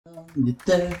Okay,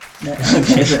 ready?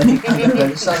 I'm gonna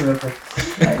write a song real quick.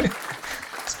 Right.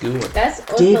 It's a good one. That's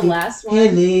what Davey, the last one.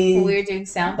 Haley. When we were doing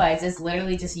sound bites. It's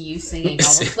literally just you singing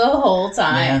almost the whole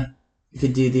time. Yeah. You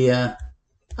could do the,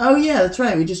 oh yeah, that's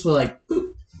right. We just were like,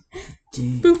 boop.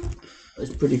 Boop. It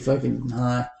was pretty fucking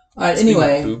high. Alright,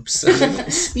 anyway. Oops.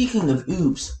 Speaking of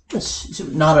oops, it's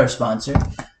not our sponsor.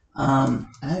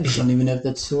 I just don't even know if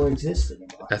that store exists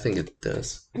anymore. I think it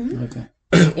does. Mm-hmm. Okay.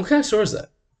 What kind of store is that?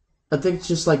 I think it's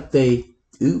just like they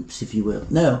oops, if you will.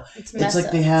 No, it's like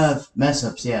they have mess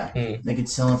ups. Yeah, they could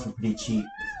sell them for pretty cheap.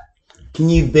 Can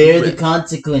you bear the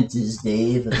consequences,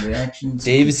 Dave, of your actions?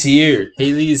 Dave is here.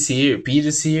 Haley is here. Pete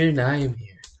is here. And I am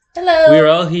here. Hello. We're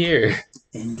all here.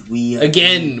 And we are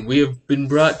Again, we have been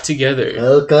brought together.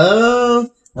 welcome.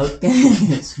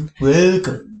 Okay,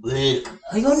 welcome.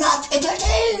 Are you not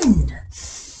entertained?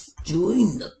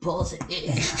 Join the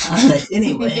positive. Alright,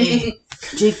 anyway,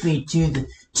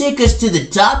 take us to the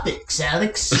topics,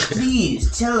 Alex.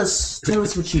 Please tell us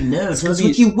what you know. Tell us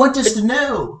what you want us to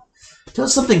know. Tell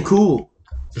us something cool.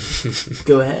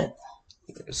 Go ahead.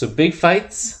 So big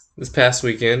fights this past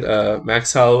weekend.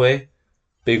 Max Holloway,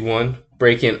 big one,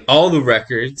 breaking all the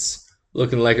records,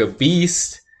 looking like a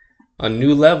beast on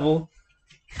new level.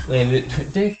 Landed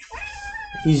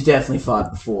He's definitely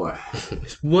fought before.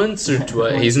 once or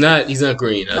twice. He's not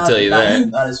green. I'll tell you that.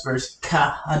 Not his first.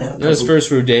 I know. Not his first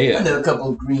rodeo. I know a couple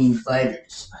of green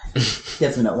fighters.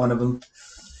 Definitely not one of them.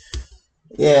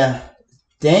 Yeah.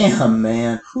 Damn,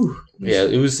 man. Whew. Yeah,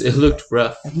 it looked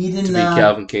rough He to didn't. be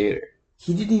Calvin Kattar.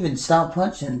 He didn't even stop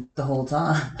punching the whole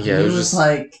time. Yeah, it it was was just-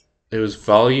 like. It was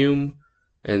volume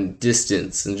and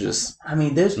distance and just I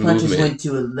mean, those punches movement. went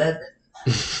to 11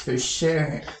 for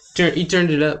sure. he turned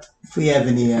it up. If we have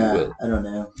any, will. I don't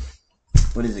know,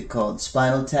 what is it called?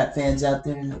 Spinal Tap fans out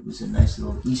there? That was a nice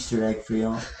little Easter egg for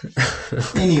y'all.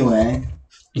 Anyway,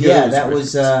 yeah, that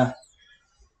was.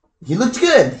 He looked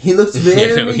good. He looked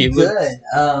very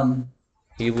good.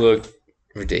 He looked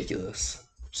ridiculous.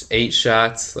 Just 8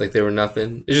 shots like they were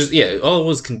nothing. It's just all it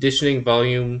was conditioning,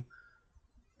 volume,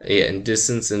 and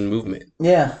distance and movement.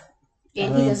 Yeah.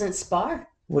 And he doesn't spar.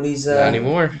 What he's Not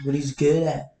anymore. What he's good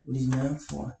at. What he's known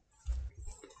for.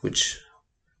 Which,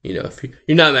 if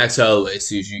you're not Max Holloway,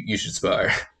 so you should spar.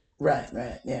 Right,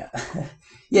 yeah.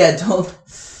 Yeah, don't.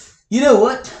 You know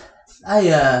what?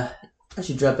 I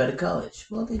should drop out of college.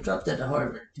 Well, they dropped out of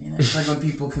Harvard. It's like when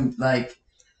people can,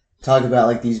 talk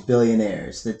about, these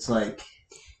billionaires. That's like.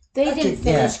 They didn't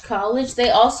finish college. They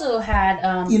also had,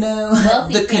 wealthy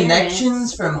the parents.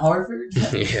 Connections from Harvard.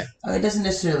 Yeah. I mean, it doesn't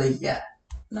necessarily,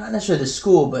 not necessarily the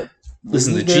school, but.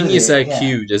 Listen, the genius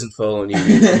IQ doesn't fall on you.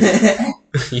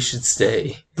 You should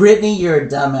stay. Brittany, you're a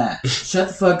dumbass. Shut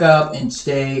the fuck up and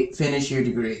finish your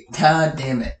degree. God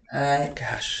damn it. Alright?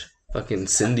 Gosh. Fucking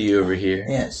Cindy over here.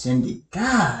 Yeah, Cindy.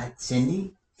 God,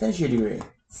 Cindy. Finish your degree.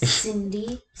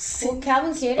 Cindy. Well,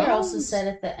 Calvin Kattar also said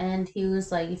at the end, he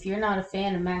was like, if you're not a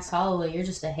fan of Max Holloway, you're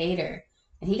just a hater.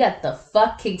 And he got the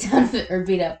fuck kicked out of it or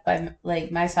beat up by,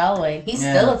 Max Holloway. He's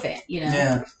still a fan,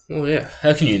 Yeah. Well, yeah.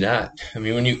 How can you not? I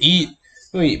mean, when you eat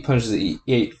punches that you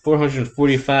ate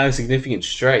 445 significant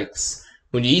strikes.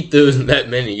 When you eat that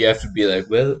many, you have to be like,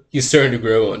 well, he's starting to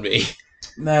grow on me.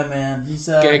 No, man. He's,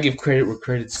 gotta give credit where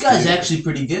credit's due. This guy's actually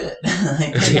pretty good.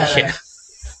 Yeah.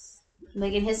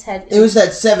 Like in his head. It was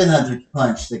that 700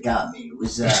 punch that got me. It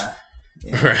was,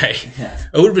 Right. Yeah.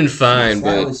 It would have been fine,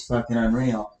 That but. was fucking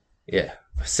unreal. Yeah.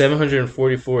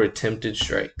 744 attempted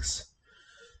strikes.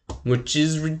 Which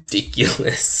is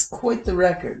ridiculous. Quite the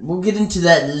record. We'll get into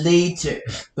that later.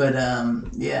 But,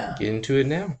 yeah. Get into it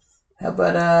now. How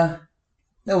about,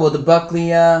 the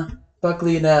Buckley and,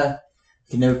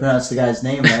 you can never pronounce the guy's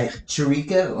name right.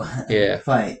 Chirico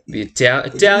fight. The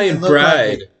Italian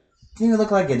bride. Didn't even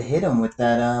look like it hit him with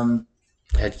that,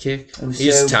 Head kick. It was He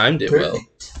just timed it perfect.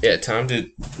 well. Yeah, timed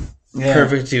it Yeah.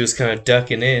 perfect. He was kind of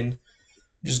ducking in.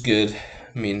 Which is good.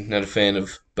 I mean, not a fan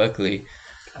of Buckley.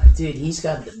 Dude, he's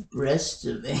got the breast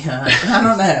of I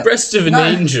don't know. Breast of an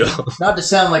angel. Not to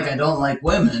sound like I don't like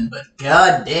women, but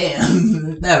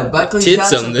goddamn. No, Buckley's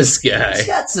Tits got on this guy. He's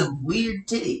got some weird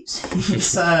titties.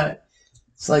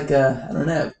 It's like a, I don't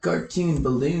know, cartoon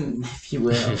balloon, if you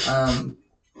will.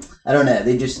 I don't know.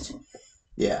 They're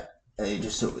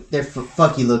they're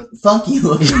funky looking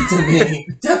to me.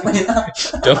 Definitely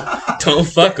not. Don't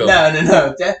fuck them.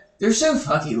 No. They're so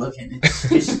funky looking. It's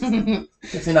just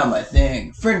definitely not my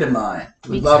thing. Friend of mine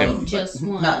would love them, just but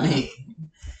one. not me.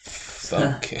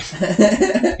 Fuck.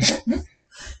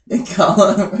 They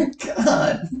call him, oh my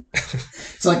god.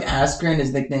 It's like Askren,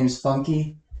 his nickname's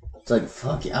Funky. It's like,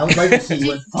 Funky. I would like to see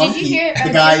what Funky, did you hear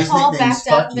the guy's Paul nickname's backed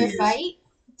out Funky their is. fight?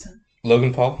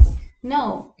 Logan Paul?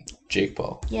 No. Jake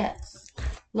Paul. Yes.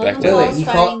 Back Logan to- Paul's He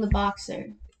fighting called- the boxer.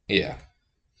 Yeah.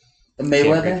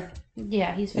 Mayweather.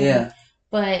 Yeah, he's fighting. Yeah.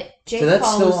 But Jake that's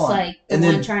Paul still was on. like the And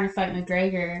one then- trying to fight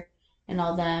McGregor and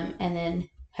all them, and then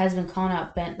has been calling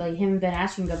out Ben, like him and Ben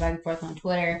Askren go back and forth on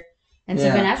Twitter, and so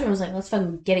Yeah. Ben Askren was like, "Let's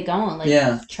fucking get it going, like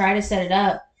Yeah. try to set it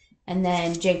up," and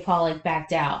then Jake Paul like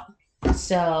backed out.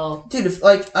 So Dude, if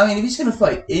he's gonna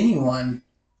fight anyone,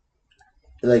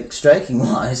 like striking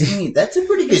wise, I mean that's a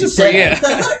pretty good It's a pretty-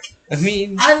 setup. I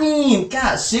mean,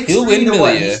 God, 6'3" He'll win to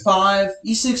what? Millia. He's 5.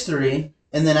 He's 6'3",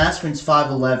 and then Askren's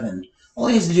 5'11". All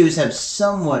he has to do is have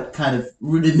somewhat kind of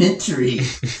rudimentary,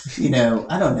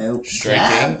 I don't know, Striking.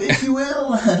 jab, if you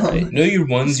will. I don't right. Know your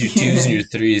ones, your twos, and your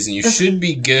threes, and you should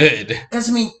be good. Because,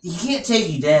 I mean, he can't take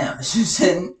you down.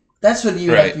 That's what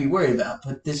you have to be worried about.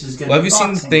 But this is going to Well, be have you seen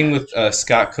the boxing thing match. with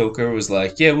Scott Coker was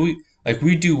like, yeah,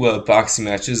 we do boxing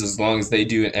matches as long as they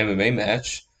do an MMA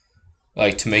match,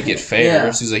 like to make it fair.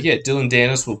 Yeah. So he's like, yeah, Dylan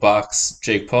Dennis will box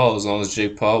Jake Paul as long as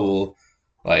Jake Paul will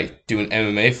like do an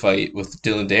MMA fight with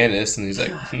Dylan Dennis, and he's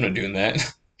like, I'm not doing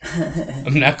that.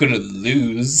 I'm not gonna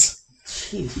lose.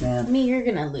 Jeez, I man. mean, you're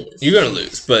gonna lose. You're gonna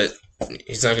lose, but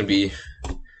he's not gonna be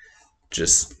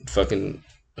just fucking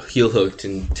heel hooked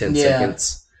in 10 Yeah.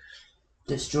 seconds.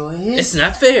 Destroy it. It's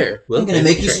not fair. Well, I'm going to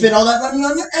make you spend all that money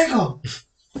on your ankle.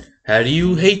 How do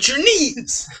you hate your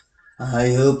knees?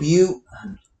 I hope you...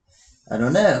 I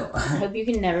don't know. I hope you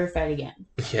can never fight again.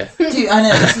 Yeah. Dude, I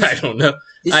know. This is, I don't know.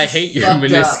 this I is hate your fucked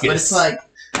meniscus. up, but it's like,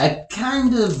 I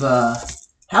kind of...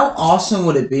 how awesome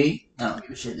would it be... I don't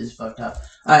give a shit. This is fucked up.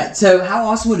 Alright, so how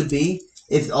awesome would it be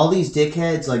if all these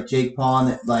dickheads like Jake Paul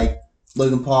and like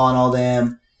Logan Paul and all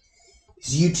them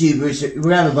YouTubers, we're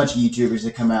gonna have a bunch of YouTubers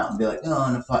that come out and be like, oh,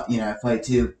 I'm gonna fight, I fight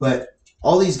too. But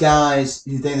all these guys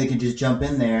who think they can just jump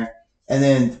in there, and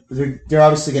then they're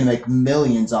obviously gonna make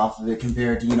millions off of it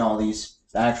compared to all these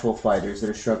actual fighters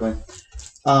that are struggling.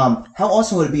 How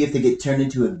awesome would it be if they get turned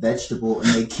into a vegetable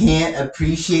and they can't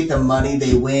appreciate the money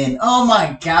they win? Oh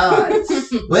my god!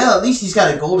 Well, at least he's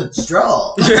got a golden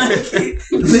straw.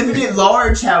 Living it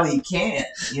large how he can,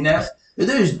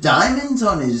 There's diamonds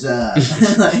on his on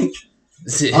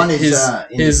his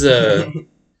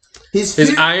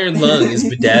iron lung is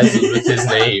bedazzled with his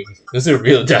name. Those are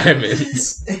real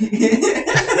diamonds.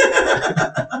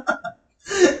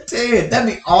 Dude,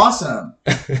 that'd be awesome.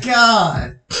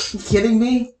 God, you kidding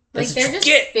me? Like That's they're just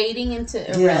get- fading into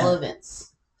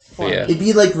irrelevance. for Yeah. me. It'd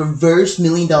be like reverse $1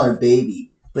 Million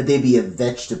Baby, but they'd be a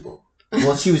vegetable.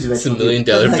 Well, she was a It's a vegetable. $1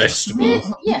 but, million like,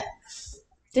 vegetable. Yeah.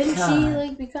 Didn't she God.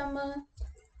 like become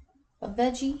a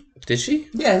veggie? Did she?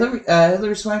 Yeah,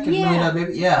 Hillary Swank and $1 Yeah. Million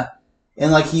Baby. Yeah,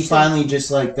 and like he finally just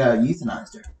like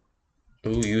euthanized her.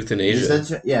 Ooh, Is euthanasia.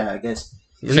 that, yeah, I guess.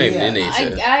 We're not even in Yeah.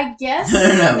 Asia. I guess No,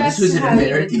 that's this was an how you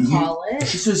American would call it.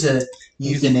 This was a Pulled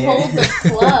euthanasia. the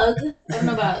plug. I don't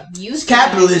know about It's euthanizing.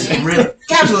 capitalism, really.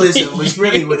 Capitalism was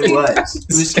really what it was. It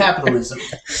was capitalism.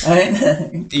 Right?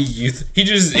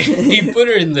 He put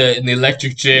her in the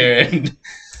electric chair and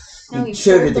No, He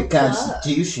showed her pulled the plug.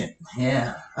 Constitution.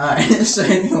 Yeah. All right. So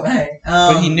anyway,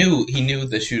 but he knew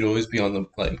that she would always be on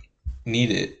the need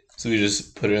it, so he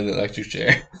just put her in the electric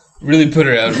chair. Really put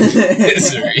her out of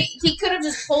misery. He could have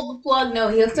just pulled the plug. No,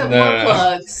 he hooked up No, more no.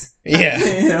 plugs. Yeah,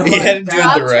 You know, he had to do it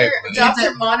Dropped the right her, way. dropped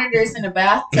her monitors in a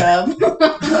bathtub.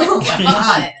 Oh my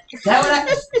God. That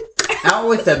would out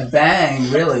with a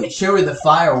bang. Really, show her the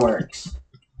fireworks.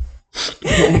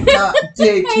 God,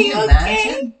 dude, Are can you you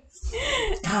imagine?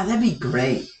 God, that'd be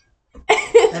great.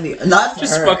 That'd be not for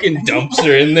Just her. fucking dumps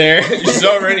her in there. She's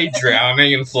already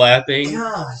drowning and flapping,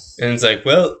 God. and it's like,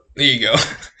 well, there you go.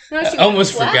 No, I she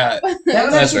almost wouldn't forgot. flap. That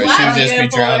would That's actually right, she would Wow, just you be gotta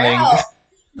pull her drowning. out.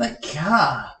 Like,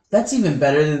 God, that's even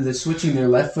better than the switching their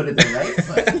left foot to their right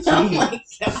foot. Oh Gee. my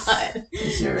god.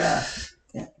 Is your, yeah,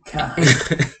 God.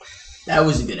 That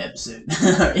was a good episode.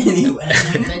 Anyway.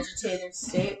 I'm in a vegetative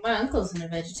state. My uncle's in a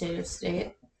vegetative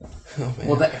state. Oh, man.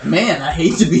 Well, man, I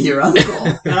hate to be your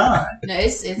uncle. God. No,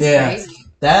 it's Yeah. crazy.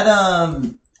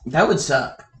 That would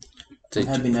suck. It's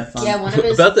That'd be no fun. Yeah, one of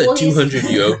his about the well, he's- 200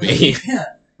 you owe me. Yeah.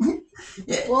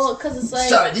 Yeah. Well, because it's like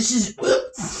Sorry, this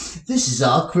is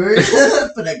awkward,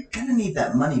 but I kind of need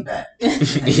that money back. You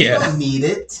Yeah. don't need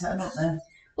it. I don't know.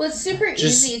 well, it's super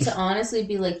Just- easy to honestly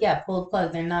be like, yeah, pull the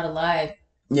plug. They're not alive.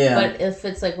 Yeah. But if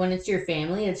it's like when it's your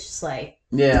family, it's just like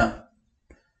Yeah.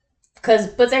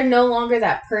 but they're no longer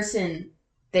that person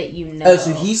that you know. Oh,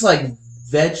 so he's like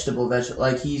vegetable.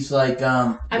 Like he's like I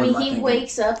what mean, am he thinking?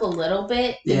 wakes up a little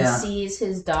bit Yeah. and sees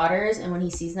his daughters, and when he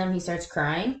sees them, he starts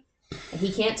crying. And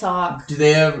he can't talk. Do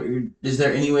they ever? Is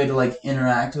there any way to like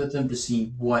interact with him to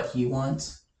see what he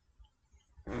wants?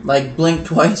 Like blink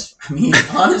twice. I mean,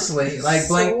 honestly, like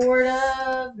blink. Sort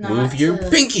of. Not Move your to-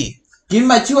 pinky. Give me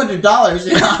my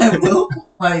 $200 and I will.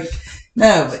 Like,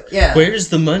 no, but yeah. Where's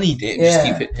the money, Dan? Yeah.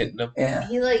 Just keep hitting them. Yeah.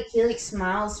 He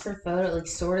smiles for photo, like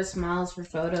sort of smiles for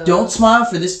photos. Don't smile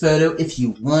for this photo if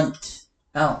you want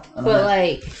out. I don't But know.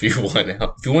 like, If you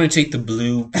want to take the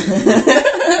blue, he's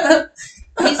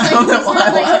I don't know why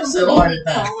I laugh so hard at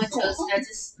that. comatose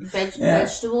as a Yeah.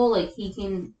 vegetable. Like he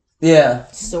can Yeah.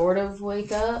 sort of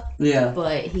wake up, Yeah.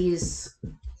 but he's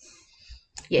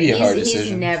Be a hard he's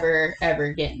decision. never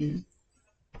ever getting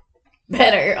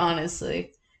better.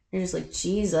 Honestly, you're just like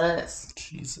Jesus.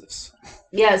 Jesus.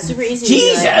 Yeah, it's super easy. To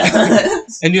be like,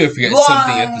 Jesus. I knew I forgot Why?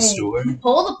 something at the store.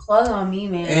 pull the plug on me,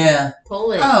 man. Yeah.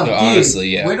 Pull it. Oh, No, dude. honestly,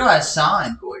 yeah. Where do I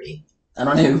sign, Gordy? I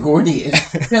don't know who Gordy is.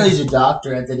 Apparently he's a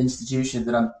doctor at that institution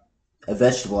that I'm a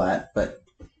vegetable at, but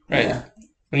Right. yeah.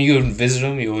 When you go and visit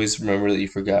them, you always remember that you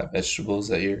forgot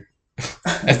vegetables at your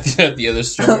at the other Oh,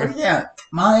 store. yeah.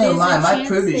 My There's a my chance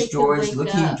produce they could drawer is wake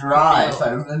looking up. dry, No. if I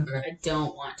remember. I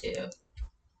don't want to.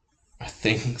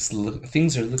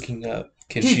 Things are looking up.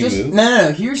 Can Dude, she just, move?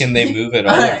 No. Here's Can they move at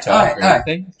all Alright, or talk or alright.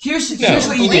 anything? Here's No.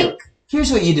 what you do. Blink.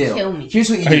 Here's what you do. Kill me. Here's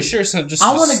what you Are do. you sure it's not just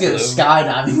I want to go slow?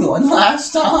 skydiving one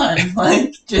last time.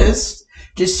 Like, just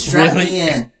strap Really? me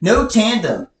in. No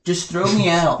tandem. Just throw me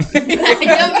out. I don't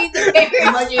need the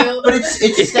parachute. But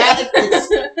it's static.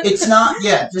 It's not.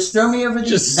 Yeah, just throw me over the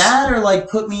Just- that or like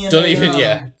put me in. Don't a, even.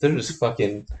 Yeah, they're just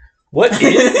fucking. What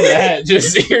is that?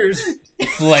 Just ears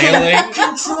flailing.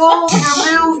 Control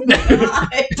your movement.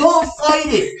 Don't fight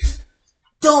it.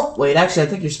 Don't wait. Actually, I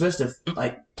think you're supposed to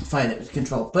like fight it with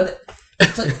control. But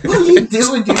it's like, what are you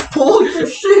doing, dude? Pull your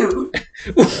shoe.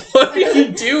 What are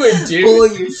you doing, dude? Pull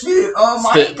your shoe. Oh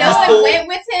my St- No, god. I went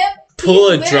with him. Pull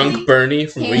a He drunk literally- Bernie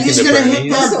from He's Weekend He's at gonna hit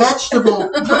Bernie's. that vegetable.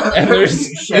 And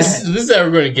this is how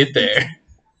we're going to get there.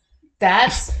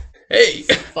 That's Hey,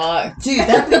 fucked. Dude,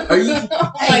 that are you?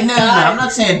 Oh Hey, my no, God. I'm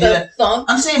not saying do The that. thunk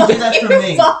I'm saying do that of for your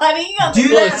me. body on Do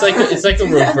the well, that. it's like a Do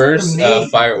that reverse for me.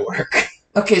 firework.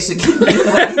 Okay, so give me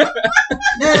that.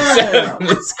 No.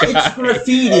 This It's guy.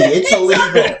 graffiti. It's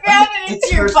illegal. Grab it It's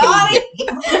into your graffiti.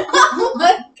 body. Oh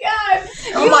my god.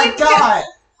 Oh You my would god.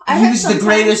 I He heard was the sometimes,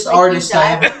 greatest like, you artist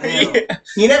I die ever knew. Yeah.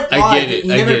 He never I lied. get it,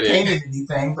 He I never get it. painted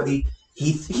anything, but he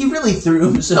really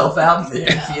threw himself out there.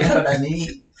 If you know what I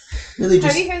mean? Really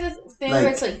Have just you heard the thing like-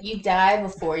 where it's like you die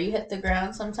before you hit the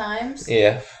ground sometimes?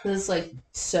 Yeah. Because it's like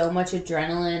so much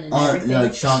adrenaline and it everything.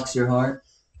 like shocks your heart.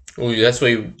 Well, that's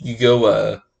why you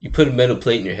go. You put a metal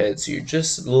plate in your head, so you're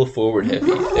just a little forward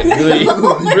heavy, and really,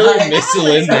 really Right. missile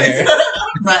in there.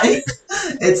 Right?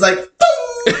 It's like,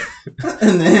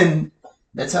 and then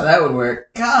that's how that would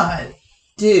work. God,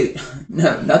 dude,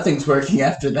 no, nothing's working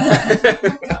after that.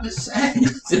 Gotta say,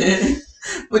 dude.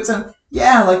 Put some,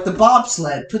 yeah, like the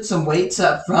bobsled. Put some weights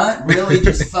up front. Really,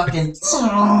 just fucking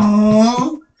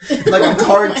like a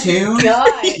cartoon. God.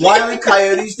 Wile E.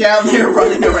 Coyote's down there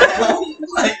running around.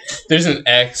 Like, There's an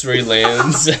X where he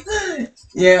lands.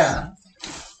 yeah.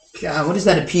 God, what is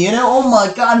that? A piano? Oh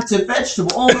my God, it's a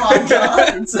vegetable. Oh my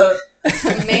God, it's a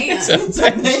Man. It's a it's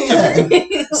a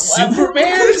man.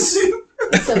 Superman.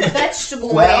 It's a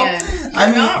vegetable Well, man. You're I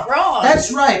mean, not wrong.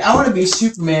 That's right. I want to be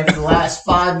Superman for the last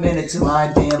 5 minutes of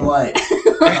my damn life.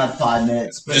 Not 5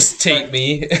 minutes, but Just take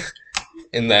me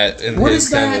in that. In What his is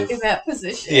kind that? of. in that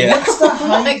position. Yeah. What's the Oh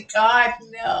my height? god,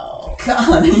 no.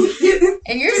 God, are you kidding?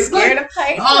 And you're scared of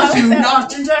heights? Are you How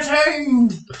is not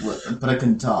entertained? What? But I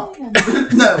couldn't talk. that-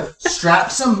 No,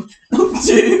 strap some. Oh,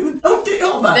 dude. Okay,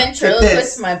 hold on. Get Ventriloquist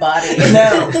this. my body.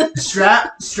 No,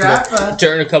 strap.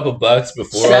 Turn a couple bucks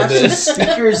before all Strap some this.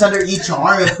 speakers under each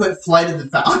arm and put Flight of the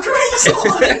Valkyries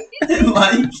on. And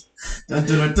like. Dun,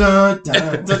 dun, dun, dun,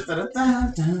 dun, dun, dun,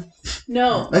 dun, dun.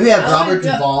 No. Maybe have I wanna Robert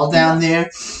go- Duvall down there.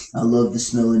 I love the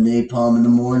smell of napalm in the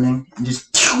morning. And just.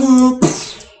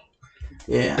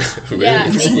 Yeah. Really Yeah,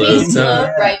 make me explodes, explode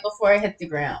huh? right before I hit the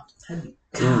ground.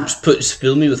 Ooh, just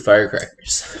fill me with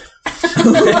firecrackers.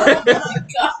 Oh my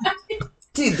god.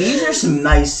 Dude, these are some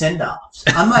nice send-offs.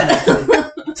 I might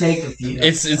actually take a few.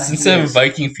 It's Like instead of a this.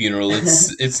 Viking funeral,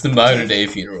 it's the modern day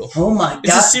funeral. Oh my god.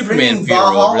 It's a Superman bringing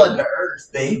funeral, Valhalla really. to Earth,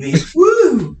 baby.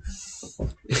 Woo!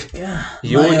 Yeah,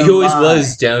 He my always, oh he always my.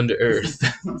 was down to earth.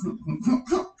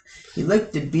 He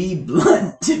liked to be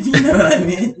blunt, if you know what I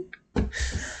mean.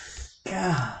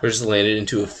 God. Or just landed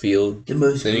into a field. The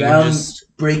most Then you can just-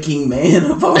 groundbreaking man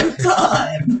of our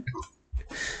time.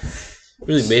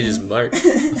 Really made his mark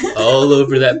all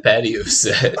over that patio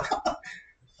set.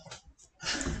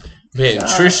 Man, God.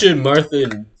 Trisha, Martha,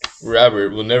 and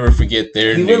Robert will never forget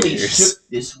their He New really Year's. shook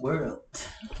this world.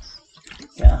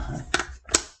 God.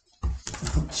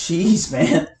 Oh, jeez,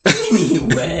 man.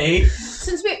 Anyway.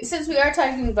 Since we are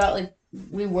talking about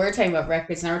we were talking about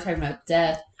records, now we're talking about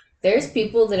death. There's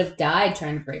people that have died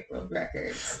trying to break world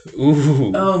records.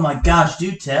 Ooh. Oh my gosh,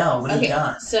 do tell. What do you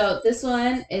got? So this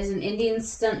one is an Indian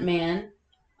stuntman.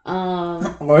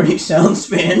 Already sounds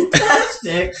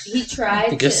fantastic. He tried I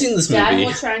think I've seen this died movie.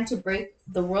 while trying to break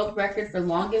the world record for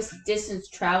longest distance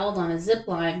traveled on a zip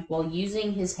line while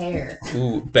using his hair.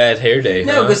 Ooh, bad hair day.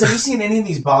 No, huh? because have you seen any of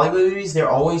these Bollywood movies? They're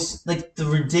always like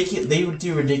they would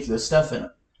do ridiculous stuff in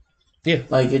them. Yeah.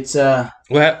 Like it's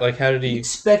What? Like, how did he?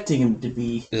 expecting him to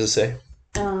be. Does it say?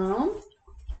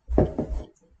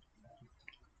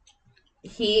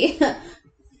 He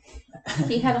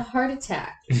he had a heart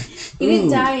attack. He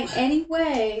didn't die in any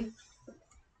way.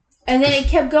 And then it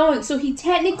kept going. So he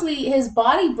technically, his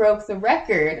body broke the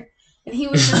record. And he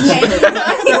was just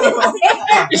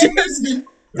hanging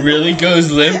Really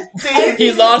goes limp. Dude,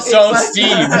 He lost it's all like-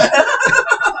 steam.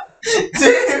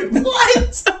 Dude,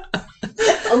 what?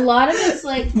 A lot of it's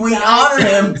like... We died honor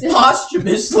him trying to-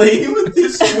 posthumously with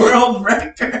this world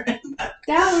record.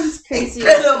 That one's crazy.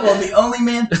 Incredible. The only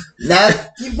man.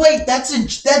 Wait, that's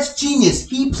genius.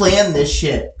 He planned this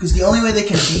shit because the only way they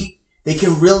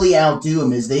can really outdo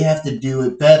him is they have to do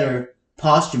it better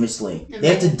posthumously. They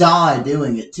have to die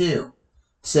doing it too.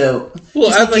 So, Well,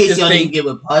 just in I'd like case to y'all didn't think get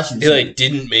what posthumous. he like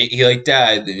didn't make. He like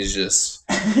died. Then he's just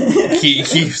he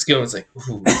keeps going. It's like,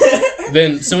 ooh.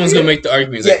 Then someone's gonna make the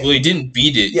argument. It's like, Yeah. well, he didn't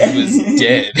beat it. Yeah. He was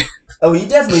dead. Oh, he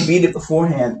definitely beat it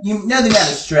beforehand. You know the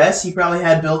amount of stress he probably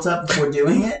had built up before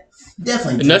doing it.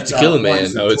 Definitely Enough to jerked kill a off man,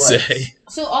 once or I would twice. say.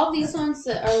 So all these ones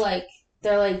that are like,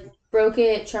 they're like, broke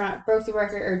the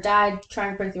record, or died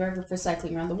trying to break the record for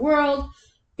cycling around the world,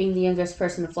 being the youngest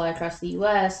person to fly across the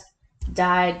U.S.,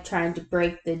 died trying to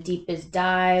break the deepest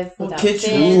dive Well, without kids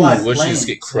should fins. fly Ooh, would she just planes,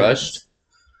 get crushed?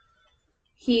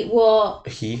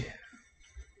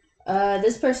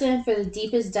 This person for the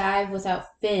deepest dive without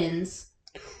fins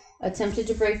attempted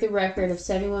to break the record of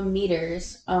 71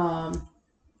 meters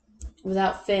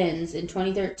without fins in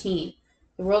 2013.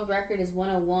 The world record is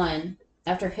 101.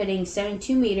 After hitting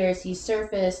 72 meters, he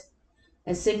surfaced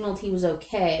and signaled he was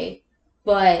okay,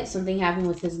 but something happened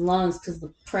with his lungs because of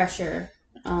the pressure,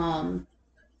 and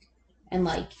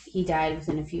like he died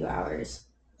within a few hours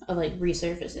of like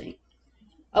resurfacing.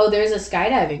 Oh, there's a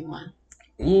skydiving one.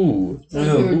 Ooh,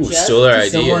 So we were ooh, just- stole our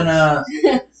idea.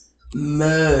 Someone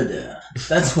murder.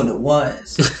 That's what it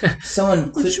was.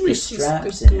 Someone clipped the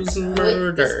straps in his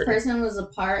Murder. This person was a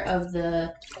part of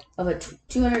a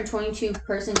 222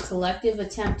 person collective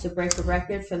attempt to break a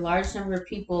record for large number of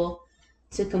people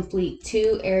to complete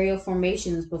 2 aerial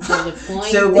formations before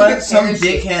deploying. So their what? Some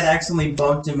parachutes. dickhead accidentally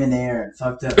bumped him in the air and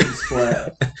fucked up his flow.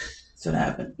 That's what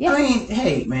happened. Yeah. I mean,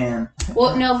 hey, man.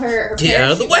 Well, no, her Get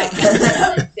out of the parachute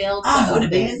way. got failed. I would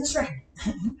have been open. in this record.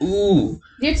 Ooh,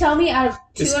 You're telling me out of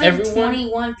Is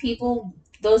 221 people,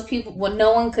 those people,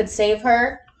 no one could save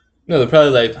her? no, they're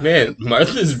probably like, man,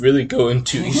 Martha's really going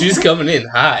to. She's coming in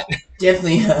hot.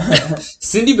 Definitely.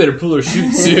 Cindy better pull her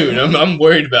chute soon. I'm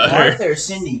worried about her. Martha or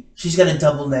Cindy? She's got a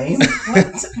double name.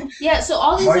 What? Yeah, so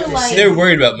all these Martha are like, They were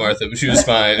worried about Martha, but she was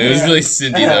fine. It was Yeah. really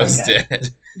Cindy that was Okay. dead.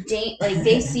 like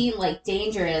they seem like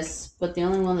dangerous, but the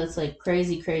only one that's like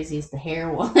crazy is the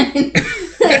hair one.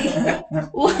 Like,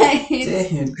 what?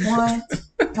 Dude, what?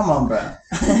 Come on, bro.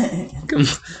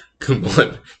 Come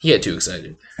on. He got too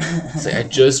excited. It's like, I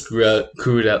just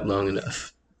grew it out long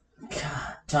enough.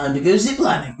 God, time to go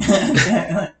ziplining.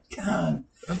 God.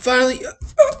 I'm finally...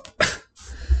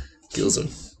 Kills him.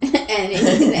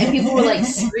 and people were like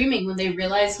screaming when they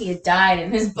realized he had died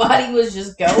and his body was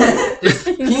just going.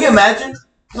 Can you imagine?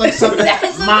 Like something,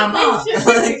 That's what mama.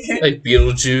 they Like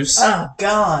Beetlejuice. Oh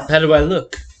God. How do I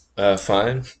look?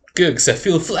 Fine. Good, because I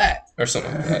feel flat. Or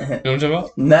something like that. You know what I'm talking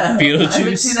about? No, I haven't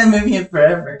Beetlejuice. seen that movie in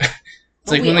forever.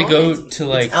 It's like we when they all go did. to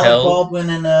like Alec hell, Baldwin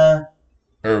and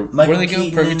or Michael where do they go?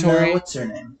 Keaton Purgatory, and what's her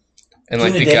name? and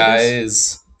like Gina the guy Davis?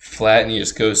 is flat, and he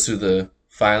just goes through the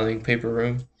filing paper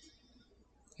room.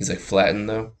 He's like flattened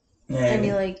though. Yeah, and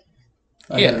he like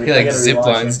Yeah, he like zip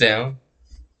lines down.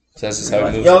 So that's just how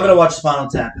it moves. Y'all gotta watch Spinal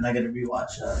Tap, and I gotta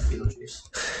rewatch Beetlejuice.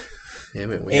 Yeah,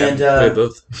 man, we And, have we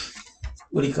both.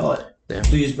 What do you call it? Yeah.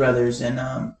 Blues Brothers and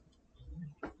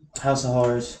House of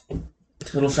Horrors,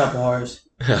 Little Shop of Horrors.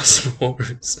 House of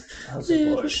Horrors. House of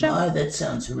Horrors. My, that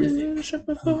sounds horrific.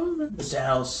 It's a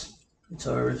house. It's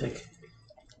horrific.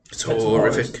 It's Got some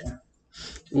horrific. horrors.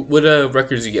 What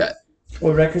records you got?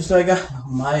 What records do I got?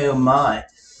 Oh my.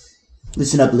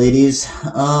 Listen up, ladies.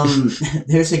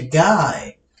 There's a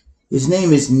guy. His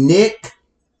name is Nick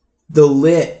the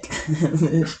Lick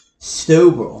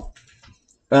Stoberl.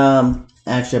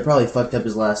 Actually, I probably fucked up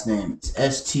his last name. It's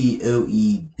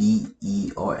Stoeberl.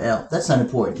 That's not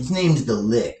important. His name's the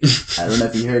Lick. I don't know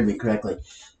if you heard me correctly.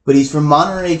 But he's from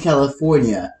Monterey,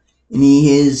 California. and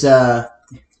he's got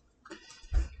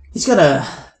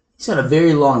a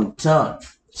very long tongue.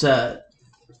 It's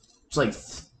like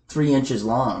 3 inches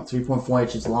long, 3.4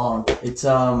 inches long. It's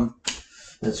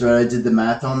That's right. I did the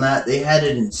math on that. They had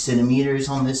it in centimeters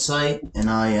on this site, and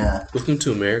I Welcome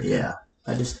to America. Yeah.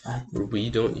 Where we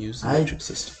don't use the metric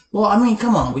system. Well, I mean,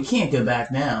 come on, we can't go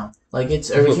back now. Like we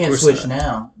can't switch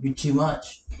now. It'd be too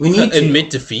much. We need to admit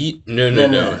defeat. No.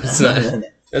 It's not.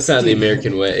 That's not the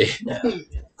American way. No.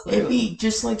 It'd be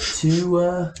just like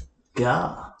two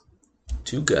ga.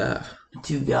 Two ga,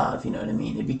 if you know what I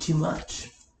mean. It'd be too much.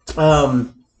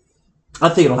 I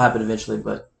think it'll happen eventually,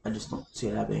 but I just don't see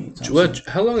it happening anytime soon.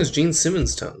 How long is Gene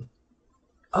Simmons' tongue?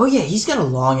 Oh yeah, he's got a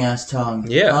long ass tongue.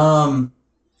 Yeah.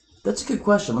 That's a good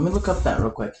question. Let me look up that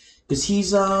real quick. Because he's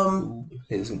His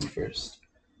gonna be first.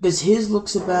 Because his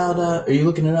looks about are you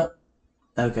looking it up?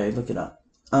 Okay, look it up.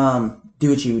 Do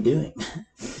what you were doing.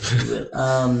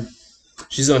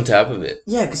 She's on top of it.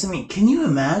 Yeah, because I mean, can you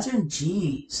imagine?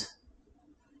 Jeez.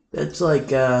 That's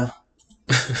like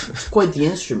it's quite the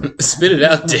instrument. Spit it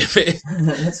out, damn it.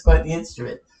 That's quite the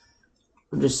instrument.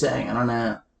 I'm just saying, I don't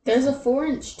know. There's a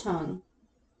 4-inch tongue.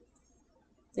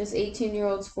 There's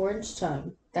 18-year-old's 4-inch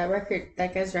tongue.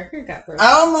 That guy's record got broken.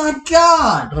 Oh my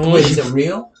god! Oh Wait, my is it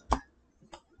real?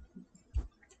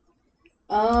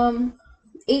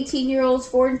 18-year-old's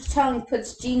 4-inch tongue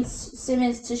puts Gene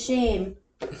Simmons to shame.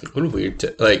 What a weird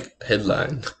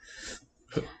headline.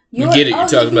 You get it, you're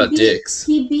talking about dicks.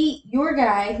 He beat your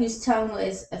guy whose tongue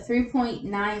was a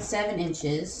 3.97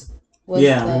 inches.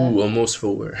 Ooh, almost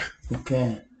 4.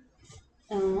 Okay.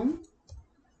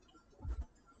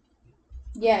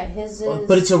 Yeah, his is...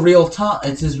 But it's a real tongue.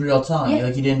 It's his real tongue. Yeah.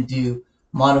 Like, you didn't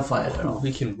modify it at all.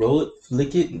 We can roll it,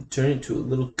 flick it, and turn it into a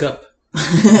little cup.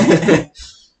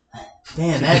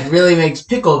 Damn, that really makes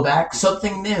Pickleback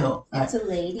something new. It's a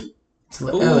lady. It's a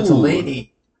lady.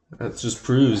 That just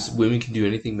proves women can do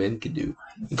anything men can do,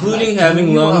 including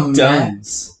having long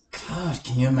tongues. God,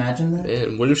 can you imagine that?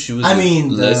 Man, what if she was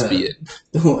lesbian?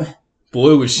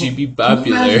 Boy, would she be popular. Can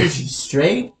you imagine if she's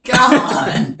straight?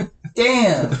 God,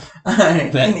 damn. Right,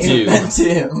 that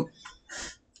too.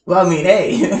 Well, I mean,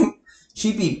 hey,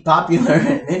 she'd be popular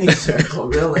in any circle,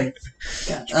 really.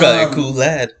 God, she's probably a cool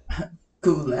lad.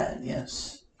 Cool lad,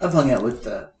 yes. I've hung out with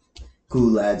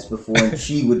cool lads before, and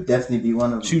she would definitely be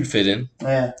one of them. She would fit in.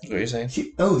 Yeah. What are you saying?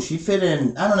 She'd fit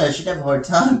in. I don't know. She'd have a hard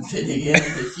time fitting in,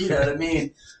 if you know what I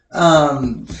mean.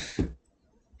 I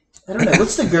don't know.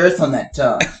 What's the girth on that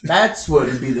tongue? That's what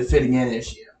would be the fitting in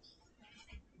issue.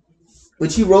 When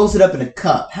she rolls it up in a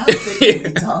cup, how thick are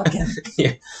we talking?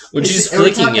 Yeah. When she's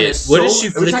flicking it, what is she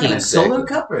flicking? Are we talking a solo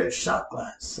cup or a shot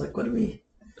glass? Like, what are we?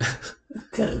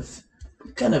 What kind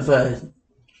of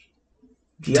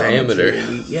diameter.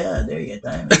 Yeah, there you go,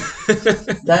 diameter.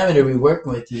 Diameter we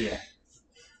working with here.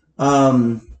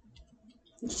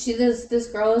 This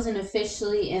girl isn't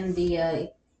officially in the.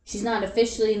 She's not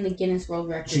officially in the Guinness World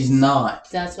Records. She's not.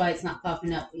 That's why it's not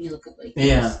popping up when you look at like.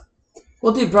 Yeah.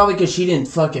 Well, dude, probably because she didn't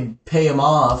fucking pay him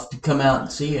off to come out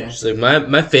and see her. She's like,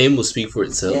 my fame will speak for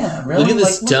itself. Yeah, really. Look at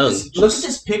this tongue. Look at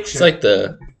this picture. It's like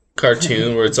the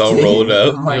cartoon where it's all rolled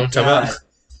up. Oh You my know what I'm talking about?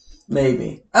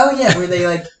 Maybe. Oh yeah, where they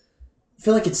like. I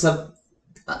feel like it's some.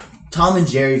 Tom and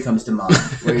Jerry comes to mind,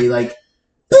 where he like,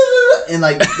 and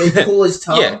like they pull his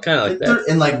tongue. Yeah, kind of like that.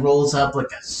 And like rolls up like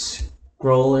a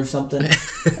scroll or something.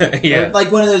 Yeah. Or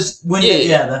like one of those window.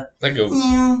 Yeah.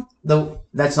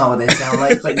 That's not what they sound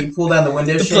like, but you pull down the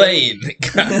window. The shade. plane.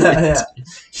 Yeah.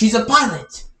 She's a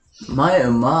pilot. My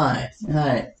oh my. All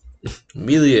right.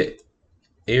 Amelia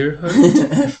Earhart.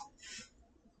 I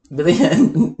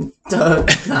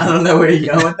don't know where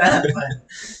you're going with that, but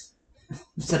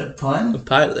is that a pun? A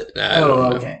pilot. Nah, I don't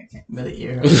know. Okay.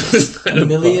 Amelia Earhart.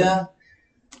 Amelia.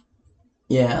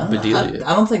 Yeah. Bedelia.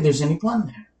 I don't think there's any pun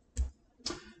there.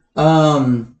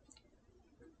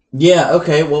 Yeah.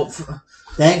 Okay. Well,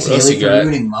 thanks, Haley, for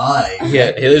ruining my.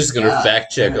 Yeah, Haley's gonna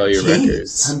fact check all your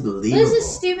records. Unbelievable. This is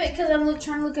stupid because I'm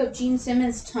trying to look up Gene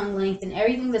Simmons' tongue length, and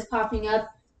everything that's popping up,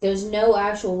 there's no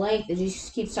actual length. It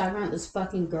just keeps talking about this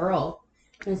fucking girl.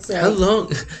 It's like, how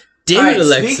long? Damn it,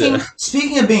 Alexa.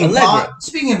 Speaking of being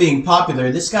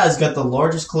popular, this guy's got the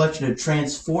largest collection of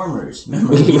Transformers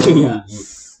memorabilia.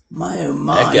 My oh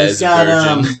my! That guy's he's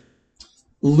got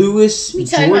Louis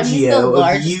Giorgio of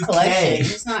UK. Collection.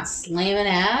 He's not slamming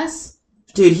ass.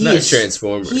 Dude, he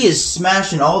is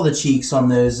smashing all the cheeks on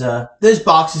those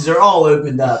boxes are all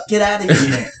opened up. Get out of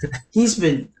here. He's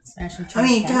been I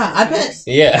mean, God, I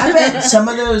bet some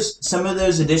of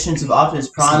those editions of Optimus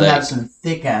Prime have some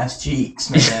thick ass cheeks,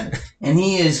 man. And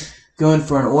he is going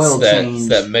for an oil change. It's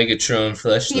that Megatron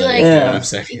fleshlight. He like, you know what I'm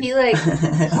saying? he like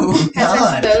Oh, has sex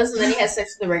God. with those, and then he has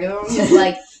sex with the regular one. He's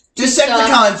like,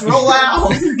 Decepticons, roll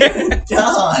out!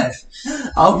 God.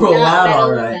 I'll roll out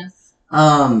alright.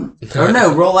 Or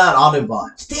no, roll out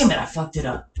Autobots. Damn it, I fucked it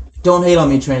up. Don't hate on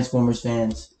me, Transformers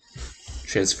fans.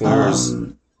 Transformers,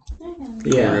 corner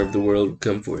Yeah. of the world will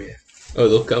come for you. Oh,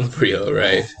 they'll come for you,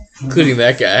 alright. Including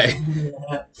that guy.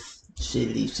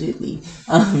 Shittily. So,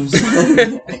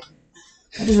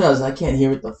 I just realized I can't hear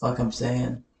what the fuck I'm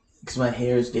saying. Because my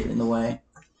hair is getting in the way.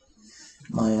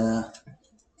 My,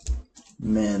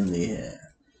 manly hair.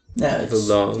 No, it's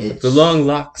The long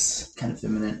locks. kind of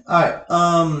feminine. Alright,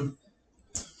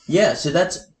 yeah, so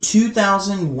that's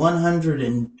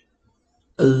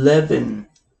 2,111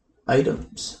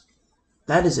 items.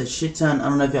 That is a shit ton. I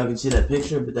don't know if y'all can see that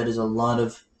picture, but that is a lot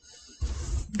of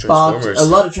Transformers. a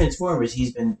lot of Transformers.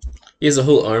 He has a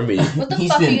whole army. what the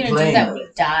He's fuck are been you gonna do playing that with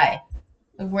we die?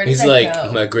 Like, where does He's that like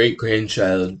go? my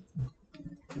great-grandchild,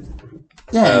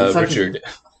 Yeah, fucking, Richard.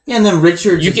 Yeah, and then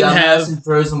Richard You can have- and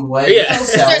throws them away. Yeah. He'll He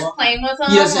sell starts them. playing with them.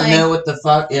 He doesn't like, know what the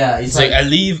fuck. Yeah, He's like, I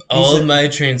leave he's all a- my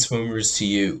Transformers to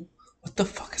you. What the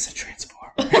fuck is a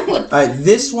Transformer? Alright,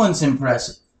 this one's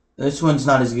impressive. This one's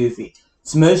not as goofy.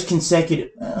 It's most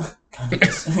consecutive.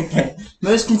 Okay.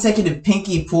 Most consecutive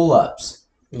pinky pull-ups.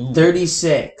 Ooh.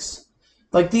 36.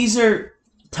 Like, these are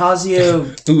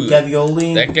Tazio Dude,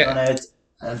 Gavioli. that guy- I don't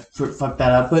know, I fucked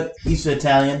that up, but he's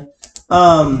Italian.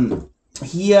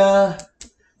 He,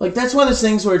 like, that's one of those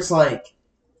things where it's like,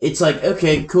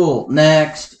 okay, cool,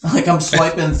 next. Like, I'm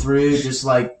swiping through just,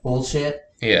 like, bullshit.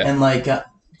 Yeah. And, like,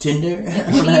 Tinder.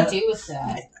 what do you do with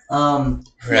that?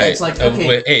 Right. it's like,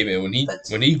 okay. Hey man, when he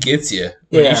gets you,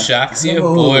 Yeah. he shocks you,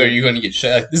 Oh. boy, are you gonna get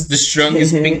shocked. This is the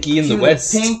strongest pinky in the Two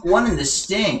West. Pink, one in the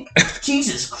stink.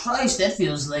 Jesus Christ, that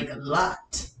feels like a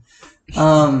lot.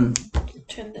 Turn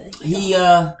the He,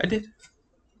 I did.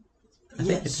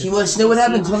 yes, he wants to know what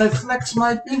happens when I flex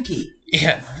my pinky.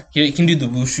 Yeah. He can do the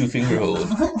wushu finger hold.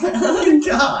 Oh,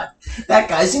 God. That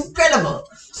guy's incredible.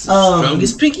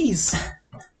 Strongest pinkies.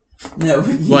 No,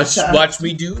 Watch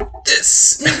me do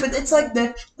this. Dude, but it's like those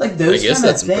I guess kind of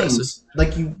that's things. impressive.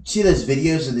 Like, you see those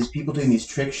videos of these people doing these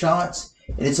trick shots,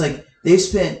 and it's like they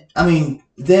spent. I mean,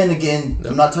 then again,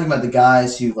 No. I'm not talking about the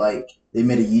guys who like they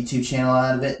made a YouTube channel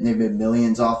out of it and they've made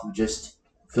millions off of just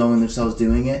filming themselves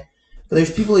doing it. But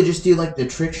there's people who just do like the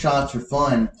trick shots for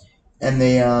fun, and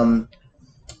they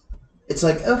it's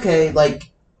like, okay,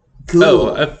 like, cool.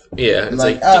 Oh, yeah. It's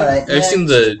Like, like, all right, I've seen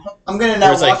the. I'm gonna now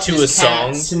There's, like, watch to this a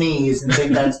cat song. sneeze and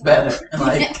think that's better.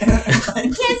 Like, Kiss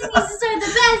are the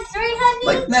best, right, honey?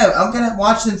 like, no, I'm gonna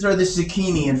watch them throw this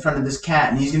zucchini in front of this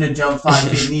cat, and he's gonna jump 5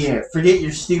 feet in the air. Forget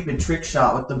your stupid trick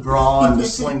shot with the bra and the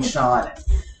slingshot,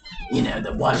 and,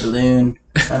 the water balloon.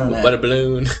 I don't know. Butter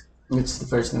balloon. It's the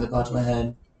first thing that popped in my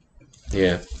head.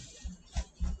 Yeah.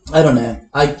 I don't know.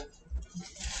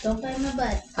 Don't bite my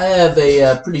butt. I have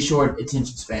a pretty short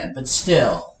attention span, but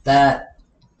still, that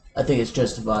I think it's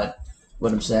justified.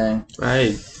 What I'm saying.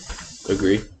 I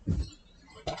agree.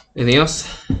 Anything else?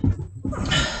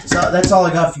 So that's all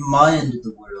I got from my end of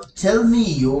the world. Tell me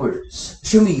yours.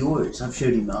 Show me yours. I've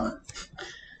showed you mine.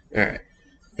 Alright.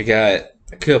 I got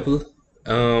a couple.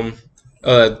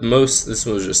 This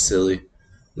one was just silly.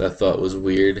 That I thought was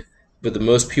weird. But the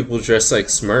most people dress like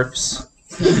Smurfs.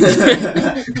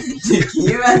 Dude, can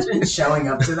you imagine showing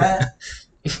up to that?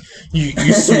 You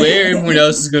swear everyone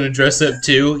else is gonna dress up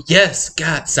too? Yes,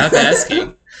 God, stop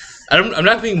asking. I'm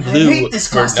not being I blue hate this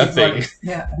for costume nothing. party.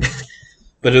 Yeah.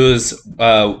 But it was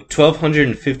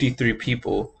 1,253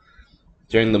 people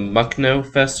during the Muckno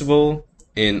Festival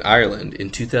in Ireland in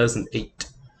 2008.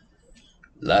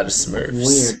 A lot of Smurfs.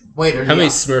 Weird. Wait, How many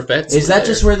Smurfettes? Is were that there?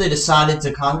 just where they decided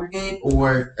to congregate,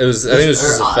 or It was. I think it was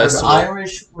just a are festival. the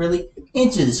Irish really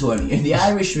answer this one? Are the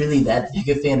Irish really that big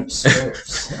a fan of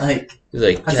Smurfs? Like, It was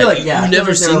like, I feel like, "Have yeah, I you feel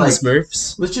never like they seen were the like-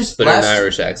 Smurfs?" let's just But in an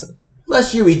Irish accent.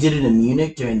 last year we did it in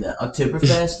Munich during the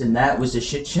Oktoberfest, and that was a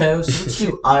shit show. So let's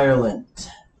do Ireland.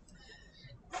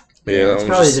 Yeah, It's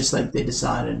probably just like they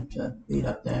decided to meet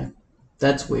up there.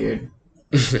 That's weird.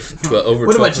 over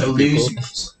What a bunch of 1,200 people.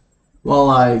 losers.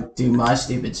 While I do my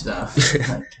stupid stuff.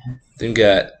 Like, Then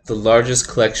got the largest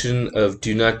collection of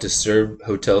 "Do Not Disturb"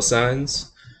 hotel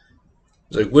signs.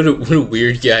 It's like, what a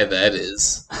weird guy that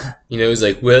is. He's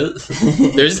like, well,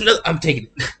 there's no. I'm taking.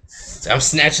 I'm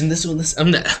snatching this one. I'm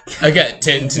not. I got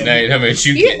 10 tonight. How much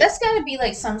you get? That's gotta be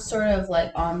like some sort of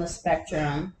like on the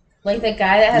spectrum. Like the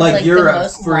guy that has like like the you're a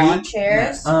most freak. lawn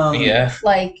chairs. Yeah.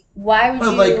 Like, why would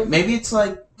Well, you? like maybe it's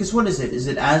like, because what is it? Is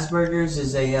it Asperger's?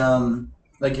 Is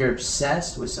like you're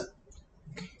obsessed with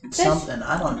something?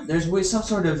 I don't know. There's some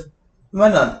sort of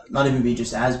might not even be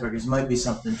just Asperger's. It might be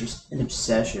something, just an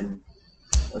obsession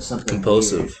or something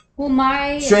Compulsive. weird. Well,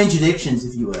 my Strange addictions,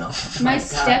 if you will. my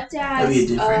God. That'd be a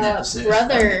different stepdad's episode.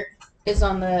 brother is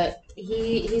on the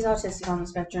he's autistic on the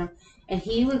spectrum, and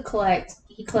he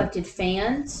collected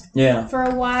fans Yeah. for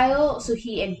a while. So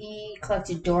he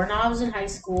collected doorknobs in high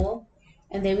school,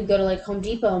 and they would go to like Home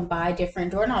Depot and buy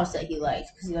different doorknobs that he liked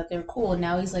because he thought they were cool. And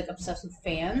now he's like obsessed with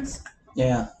fans.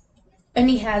 Yeah. And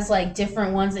he has like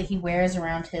different ones that he wears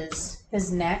around his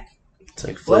neck. It's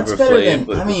like Well, that's Flavor better Flav, than.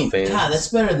 but I mean, with fans. God, that's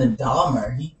better than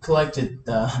Dahmer. He collected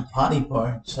body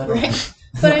parts. I don't know. Right.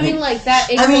 But I mean, like that.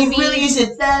 It I could mean, be, really, is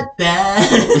it that bad?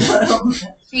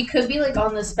 he could be like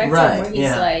on the spectrum Right, where he's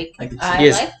yeah. like, I could see I He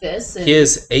is- like this. And He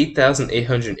has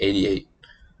 8,888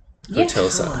 Yeah. hotel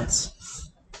God.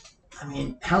 signs. I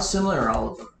mean, how similar are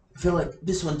all of them? I feel like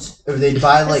this one's. Or they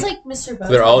buy That's like. like Mr. Bones.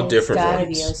 They're all It's different gotta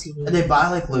ones. be OCD. They buy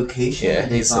like location. Yeah, or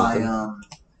they he's buy something.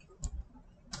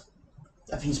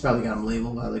 I think he's probably got them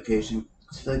labeled by location.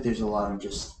 I feel like there's a lot of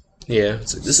just Yeah,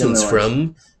 it's like, this Similar one's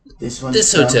from this one's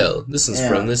this from- hotel. This one's Yeah.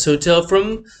 from this hotel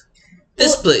from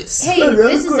this Well, place. Hey, Yeah,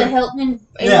 this is good. a Hilton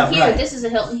Yeah, here. right. This is a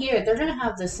Hilton here. They're gonna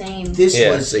have the same. This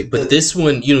Yeah, was it's like, but the- this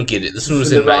one, you don't get it. This one was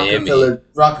the in Miami.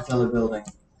 Rockefeller building.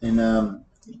 And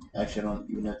actually, I don't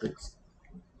even know if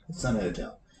it's not a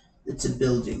hotel. It's a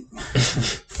building.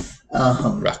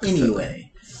 Rockefeller.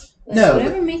 Anyway, That's no,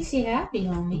 whatever makes you happy,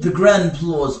 homie. the Grand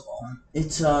Plausible.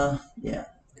 It's yeah,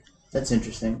 that's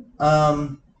interesting.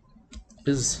 It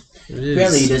is.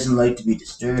 Apparently, he doesn't like to be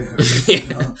disturbed. You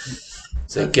know?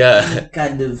 It's like,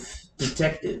 Kind of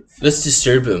detective. let's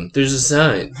disturb him. There's a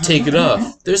sign. Take it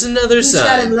off. There's another He's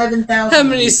got sign. 11,000. How many How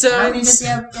many does signs? he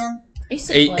have again? I used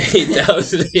to play.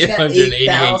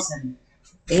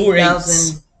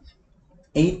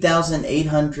 8,888. 8,000.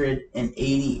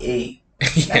 8,888.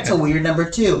 That's a weird number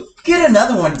too. Get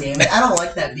another one, damn it! I don't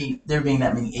like that there being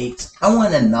that many eights. I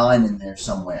want a 9 in there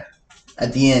somewhere,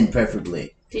 at the end,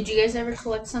 preferably. Did you guys ever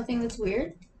collect something that's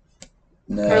weird?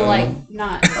 No. Or like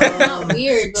not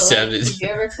weird, but like, Sounded- did you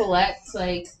ever collect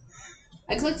like?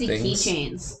 I collected Things.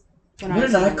 keychains. When What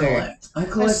was did I younger. collect? I I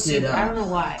was collected. super- I don't know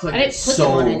why. I collected didn't put them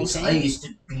on souls. anything. I used to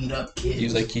beat up kids. You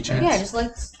like keychains? Yeah, just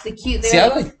like the cute. They See, were, I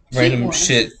like, like random ones.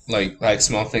 shit, like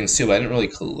small things too, but I didn't really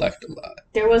collect a lot.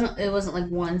 It wasn't like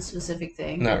one specific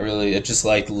thing. Not really. It just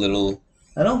like little,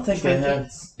 I don't think I have.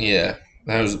 Trinkets. yeah.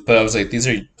 I was like, these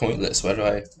are pointless. Why do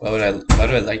I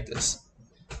like this?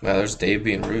 Wow, there's Dave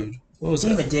being rude. What was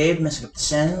Damn that? it, Dave, messing up the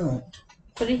sound.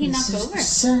 What did he knock This is over? the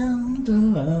sound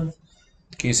of.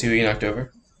 Can you see what you knocked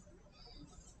over?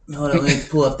 Hold on, let me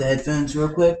pull up the headphones real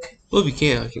quick. Well, if you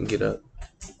can, I can get up.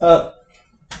 Oh,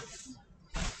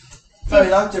 I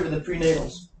knocked over the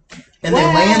prenatals. And they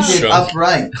Wow. landed Shrunk.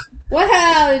 upright.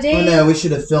 Wow, Oh Dave! no, we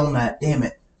should have filmed that. Damn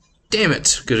it. Damn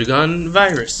it! Could have gone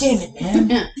virus. Damn it, man.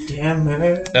 Damn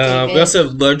it. We also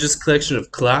have largest collection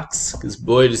of clocks, because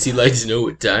boy, does he like to know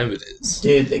what time it is.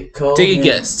 Dude, they called Take a him-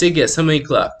 guess. Take a guess. How many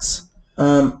clocks?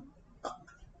 I'm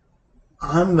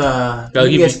I'll I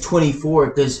give guess you- 24,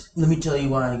 because let me tell you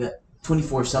why I got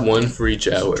 24 something. One for each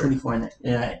There's hour. 24 in there.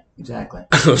 Yeah, right, exactly.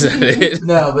 Was that it?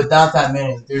 No, but not that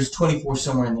many. There's 24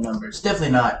 somewhere in the number. It's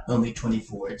definitely not only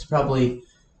 24. It's probably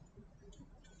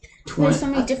 20. There's so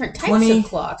many different types 20. of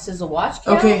clocks. There's a watch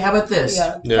count. Okay, how about this? You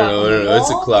got a No, clock no, on no, the no. It's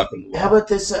a wall. clock on the How wall. about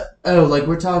this? Like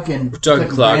we're talking talking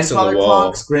clocks on the grandfather wall.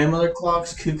 clocks, grandmother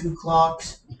clocks, cuckoo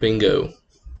clocks. Bingo.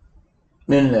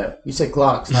 No. You said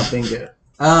clocks, not bingo.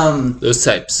 Those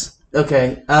types.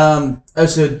 Okay. So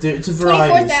it's a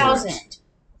variety of 24,000. sorts.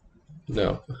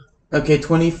 No. Okay,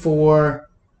 24.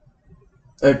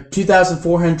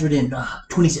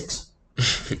 2,426.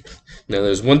 No,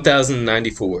 there's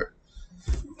 1,094.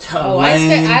 Oh,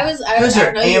 I was. Those I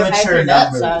are know you were amateur hyping it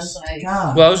up, so I numbers. was like,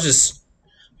 God. Well, I was just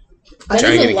that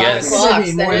trying is to a lot guess. of clocks.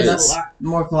 Maybe That more, is that's a lot.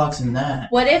 more clocks than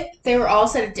that. What if they were all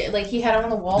set at like he had them on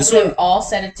the wall, This but they one- were all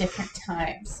set at different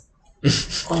times?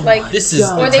 Oh Like, my this is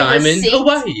God. Or the they were time in synced.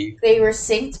 Hawaii. They were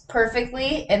synced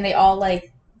perfectly, and they all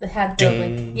like had the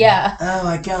like Ding. yeah. Oh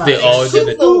my God. They all Shoot did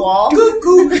it. the wall.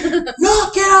 Cuckoo!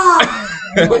 Knock it off!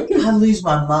 I'd lose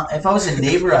my mind. If I was a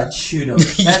neighbor, I'd shoot him.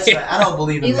 That's Yeah. right. I don't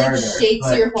believe in He, like, murder. shakes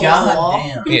but your whole God wall.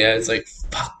 damn. Yeah, it's like,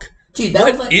 fuck. Dude, that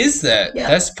What was is that? Yeah.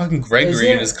 That's fucking Gregory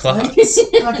and his clocks.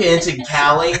 Okay, it's in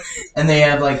Cali, and they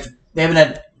haven't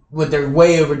had. They're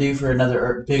way overdue for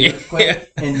another big Yeah.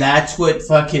 earthquake, and that's what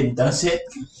fucking does it.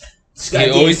 He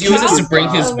always uses to bring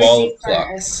his Overdue wall of for an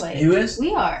clocks. earthquake. Who is?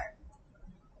 We are.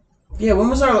 Yeah, when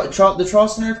was the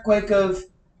Charleston earthquake of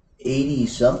 80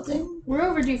 something? We're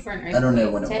overdue for an earthquake. I don't know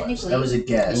when it was. Technically, That was a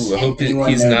guess. Ooh, I hope Anyone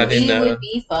he's knows? not in. we would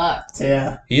be fucked.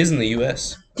 Yeah. He is in the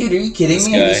U.S. Dude, are you kidding This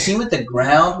me? Have you guy. seen what the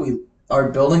ground our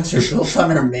buildings are built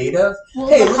on are made of. Well,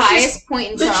 Hey, the let's highest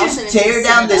point in Let's Charleston just is tear the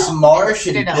down this Citadel, marsh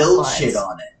and the and Citadel build flies. shit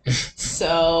on it.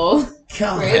 So,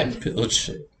 God. Right. Build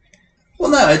shit. Well,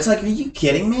 no, it's like, are you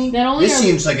kidding me? Not only This are-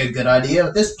 seems like a good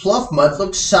idea. This pluff mud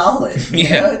looks solid. You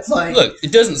Yeah. know? It's like, Look,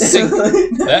 it doesn't sink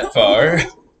that far.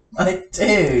 Like,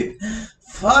 dude,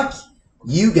 fuck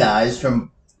you guys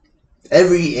from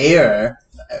every era.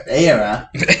 Well, Era.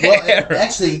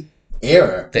 actually,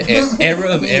 era. The era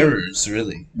of errors,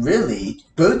 really. Really,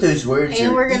 both those words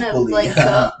And are we're gonna, equally like,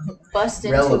 go- bust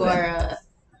into relevant. our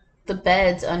the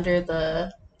beds under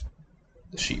the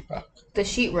The sheetrock.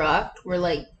 sheetrock. We're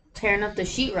like tearing up the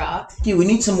sheetrock. Dude, we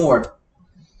need some more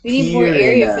We need more Pier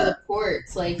area and, for the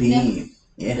ports. Like, no, beam.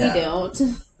 we Yeah, don't.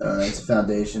 it's a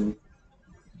foundation.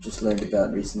 Just learned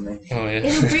about recently. Oh, yeah.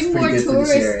 It'll bring pretty more good for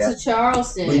this tourists area. to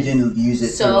Charleston. We didn't use it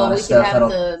for a so lot we of can stuff. have It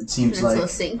the seems peninsula like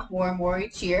sink more and more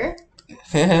each year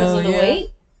because Hell of the yeah. weight.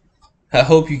 I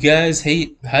hope you guys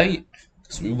hate height,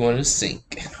 because we want to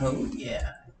sink. oh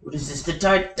yeah. What is this? The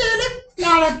Titanic?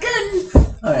 Not again.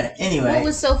 All right. Anyway, What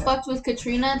was so fucked with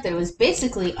Katrina that it was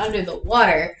basically under the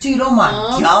water. dude, oh my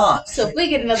god. So if we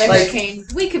get another Like- hurricane,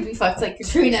 we could be fucked like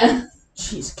Katrina.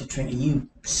 Jeez, Katrina, you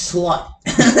slut.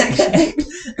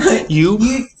 You?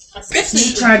 You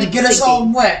tried to get us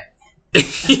all wet.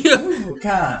 Oh,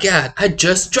 God. God, I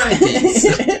just tried this.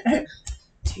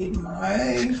 Dude,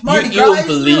 Marty you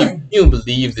don't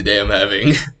believe the day I'm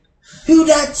having. Who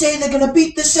that say they're gonna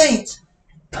beat the Saints?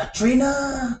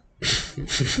 Katrina.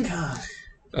 God.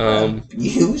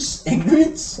 You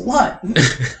ignorant slut.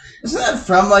 Isn't that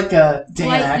from like a Dan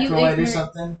Like, you Aykroyd or ignorant-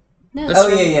 something? No, That's Oh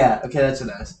from- yeah. Okay, that's what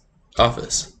that is.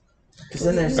 Office. Because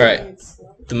then there's Alright.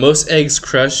 The most eggs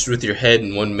crushed with your head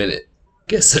in 1 minute.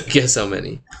 Guess how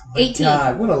many? 18.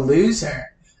 God, what a loser.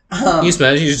 You just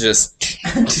imagine you just...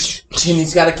 And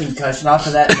he's got a concussion off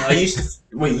of that. No, you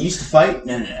used to fight?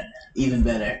 No. Even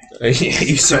better. I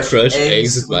used to crush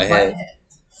eggs with my head.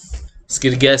 Let's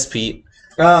get a guess, Pete.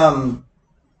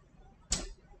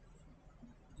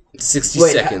 60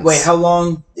 seconds. Wait, how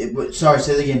long? Sorry,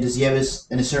 say that again. Does he have us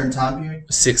in a certain time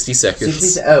period? 60 seconds.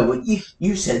 60 Oh, well,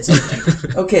 you said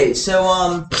something. Okay, so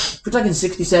we're talking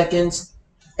 60 seconds.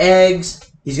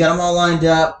 Eggs. He's got them all lined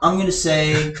up. I'm gonna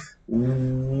say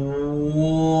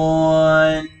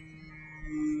 1.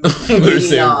 I'm gonna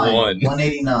say 1.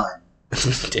 189.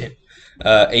 Damn.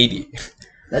 80.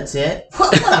 That's it.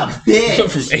 What a bitch.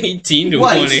 From 18 to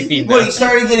What, 189. he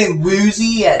started getting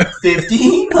woozy at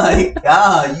 50? Like,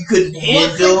 you couldn't Well,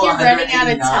 handle it's like you're running out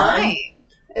of 189? time.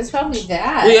 It's probably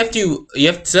that. Well, you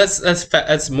have to,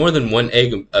 that's more than 1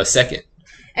 egg a second.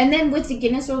 And then with the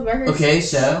Guinness World Records. Okay,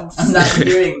 so I'm not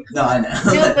hearing. No, I know.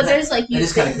 No, but there's like you. That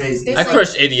is kinda crazy. there's I like-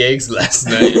 crushed 80 eggs last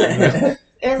night.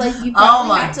 Or like you. Oh probably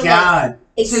my have to, god.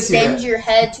 Like, extend your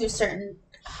head to a certain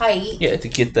height. Yeah, to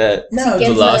get that No,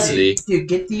 get velocity. dude,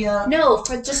 get the No,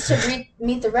 for just to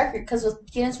meet the record. Because with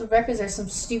Guinness World Records, there's some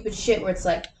stupid shit where it's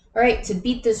like, all right, to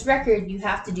beat this record, you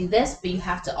have to do this, but you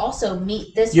have to also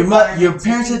meet this. your requirement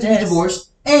parents do have to be this. divorced,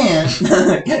 and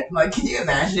like, can you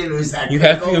imagine if it was that? You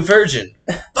have to be a critical? virgin.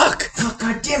 Fuck. Oh,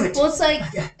 god damn it! Well, it's like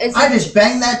it's I like, just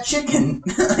banged that chicken.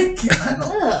 Like, I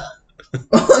don't- ugh.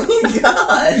 oh my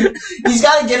god! He's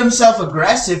got to get himself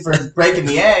aggressive for breaking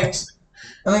the eggs.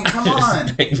 I mean, come on.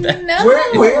 No.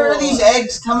 Where are these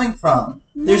eggs coming from?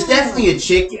 There's No. definitely a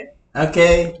chicken.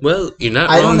 Okay. Well, you're not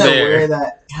I wrong don't know there. where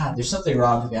that. God, there's something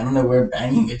wrong with me. I don't know where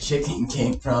banging a chicken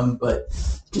came from, but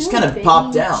just No, kind of baby,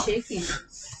 popped out. chicken.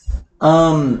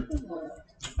 Oh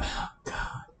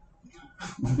God.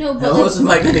 No, but How like, else am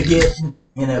I gonna get,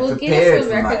 well, Guinness prepared World for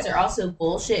Records my? are also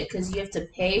bullshit because you have to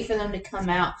pay for them to come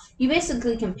out. You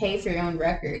basically can pay for your own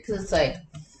record because it's like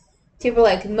people are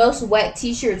like most wet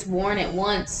T-shirts worn at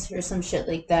once or some shit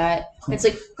like that. It's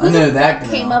like who I know the that fuck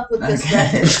girl. came up with this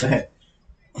record?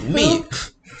 Me.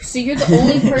 So you're the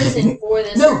only person for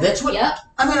this. No, record. that's what- Yep.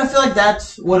 I mean, I feel like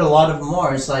that's what a lot of them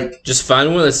are. It's like Just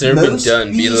find one that's never been most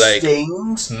done. Be bee like,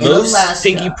 stings in most Alaska.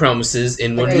 pinky promises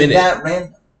in 1 Okay, minute. That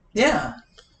random. Yeah.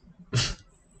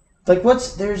 Like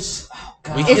there's. Oh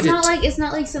God. We It's get not it.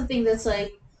 like something that's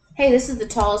like, hey, this is the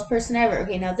tallest person ever.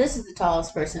 Okay, now this is the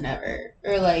tallest person ever,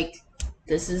 or like,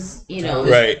 this is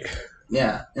Right.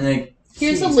 Yeah, and like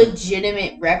here's a jeez.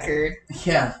 legitimate record.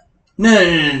 Yeah.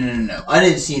 No. I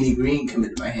didn't see any green come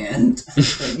into my hand.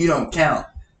 Like, you don't count.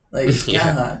 Like,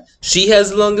 Yeah. God. She has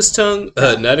the longest tongue,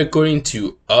 not according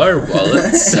to our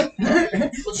wallets.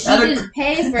 Well, she Not didn't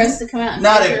pay for us to come out. And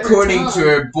Not measure her according tongue. to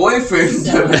her boyfriend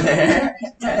over there.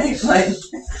 Okay, like,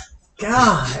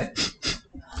 God.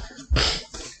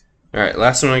 Alright,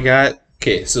 last one I got.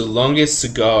 Okay, so longest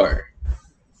cigar.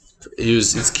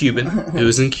 It's Cuban. It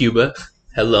was in Cuba.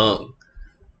 How long?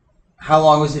 How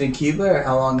long was it in Cuba, or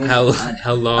how long is it?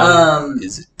 How long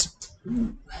is it?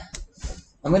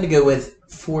 I'm gonna go with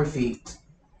 4 feet.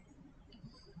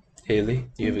 Haley,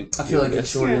 do you have a I feel like it's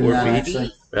shorter than 4 that, feet?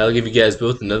 actually. Right, I'll give you guys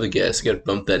both another guess. You gotta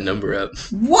bump that number up.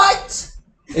 What?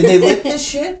 And they lit this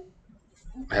shit?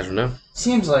 I don't know.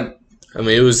 Seems like. I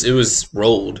mean, it was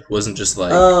rolled. It wasn't just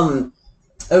like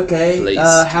Okay.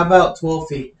 placed. How about 12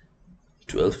 feet?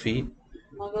 12 feet.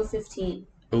 I'll go 15.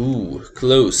 Ooh,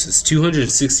 close. It's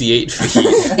 268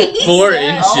 feet. 4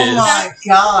 inches. Oh my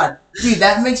god. Dude,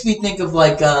 that makes me think of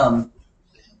like,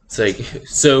 It's like,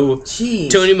 so, jeez.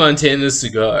 Tony Montana's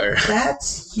cigar.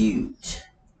 That's huge.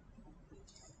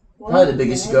 Probably the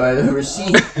biggest cigar I've ever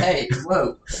seen. Hey,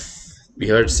 whoa. Be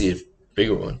hard to see a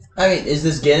bigger one. I mean, is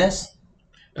this Guinness?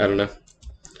 I don't know.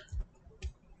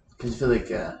 Because I feel like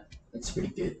that's a pretty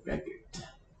good record.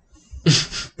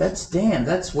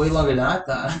 That's way longer than I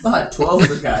thought. I thought 12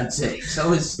 for God's sake.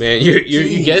 So it's Man, your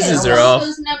Jeez. guesses Yeah, are roll off.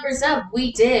 those numbers up.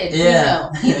 We did. Yeah.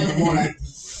 You know, even more.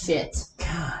 Shit.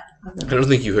 God. I don't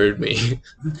think you heard me.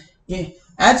 Yeah,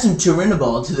 add some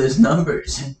Turinabol to those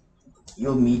numbers.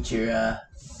 You'll meet your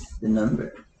the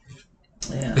number.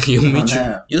 Yeah.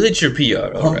 You'll hit your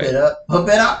PR, all Pump right. it up. Pump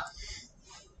it up.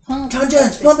 Pump John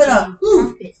Jones, pump it up. Woo.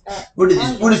 Pump it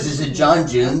up. What is this? A John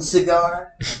Jones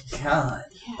cigar? God.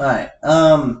 All right.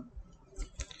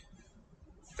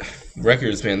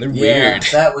 Records, man, they're Yeah, weird.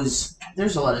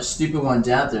 there's a lot of stupid ones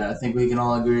out there. I think we can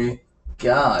all agree.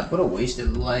 God, what a waste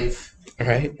of life.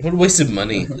 Right? What a waste of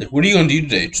money. Like, what are you gonna do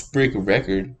today? Just break a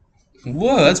record?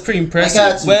 Whoa, that's pretty I impressive.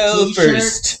 got some Well, t-shirts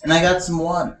first, and I got some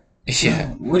water. yeah.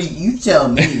 What do you tell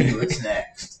me what's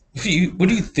next? What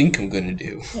do you think I'm gonna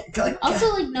do? Also,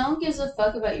 like, no one gives a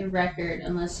fuck about your record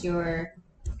unless you're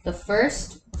the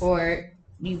first or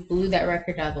you blew that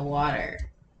record out of the water.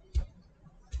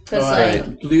 Because,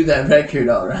 like, blew that record,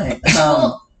 all right.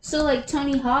 well, so, like,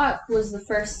 Tony Hawk was the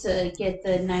first to get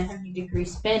the 900-degree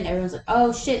spin. Everyone's like,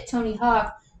 oh, shit, Tony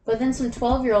Hawk. But then some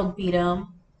 12-year-old beat him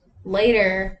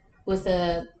later with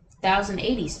a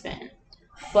 1,080 spin.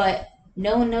 But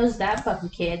no one knows that fucking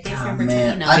kid. They just remember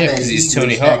Tony Hawk. Yeah, 'cause he's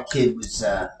Tony That Hawk. kid was,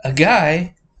 A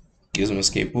guy gives him a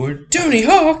skateboard. Tony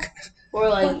Hawk! Or,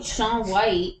 like, Shaun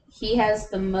White, he has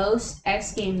the most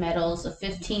X Game medals of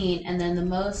 15, and then the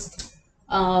most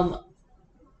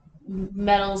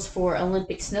medals for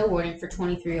Olympic snowboarding for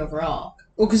 23 overall.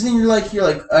 well, because then you're like, all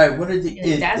right, what are the,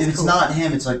 Yeah, that's if it's cool. not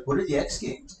him, it's like, what are the X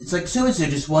Games? It's like, so-and-so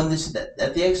just won this at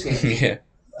the X Games. Yeah.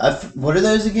 What are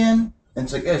those again? And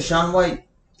it's like, oh, Shaun White.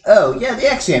 Oh, yeah,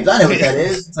 the X Games. I know what that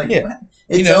is. It's like, Yeah. what?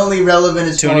 It's You know, only relevant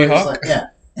as Tony far as, Hawk? like,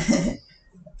 yeah.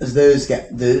 It's those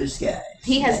guys.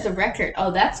 He has the record.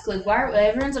 Oh, that's good. Why are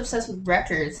everyone's obsessed with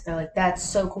records? They're like, that's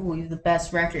so cool. You have the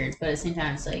best record. But at the same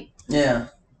time, it's like, Yeah.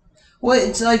 Well,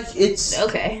 it's like,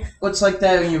 okay. what's like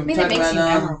that when you're I mean, it talking makes you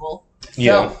about memorable.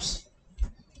 Yeah. Phelps.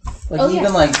 Like, Oh, yeah.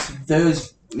 even like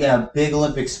those, big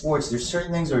Olympic sports, there's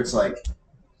certain things where it's like,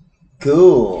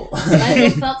 cool. Michael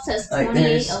Phelps has Like, 28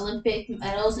 there's- Olympic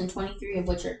medals and 23 of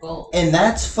which are gold. And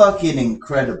that's fucking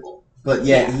incredible. But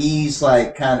yet Yeah. he's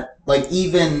like kind of like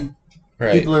even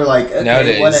Right. people are like, okay,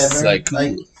 Nowadays, whatever. it's like,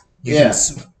 you yeah.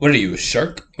 what are you, a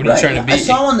shark? What are Right. you trying to be? I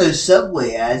saw on those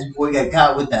Subway ads before he got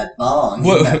caught with that bong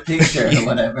Whoa. in that picture Yeah. or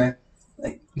whatever.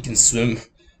 You can swim.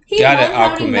 He Got won it, how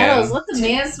many Aquaman. medals? Let the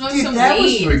man smoke Dude, some that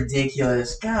weed. was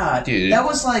ridiculous. God, Dude. that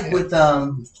was like Yeah. with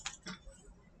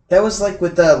that was like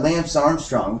with Lance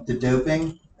Armstrong with the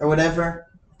doping or whatever.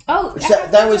 Oh, Which I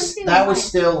that was haven't that was seen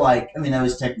still like, I mean, that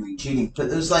was technically cheating, but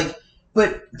it was like,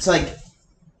 but it's like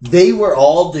they were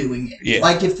all doing it. Yeah.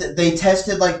 Like if they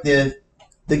tested like the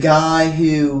guy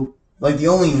who, like, the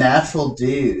only natural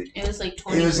dude. It was like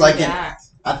 20. It was like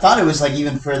I thought it was like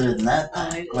even further than that. Oh,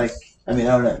 it Like, was- I mean,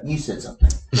 I don't know. You said something.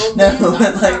 Well, No, Lance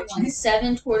Armstrong like- won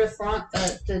 7 Tour de France,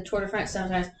 the Tour de France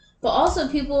sometimes. But also,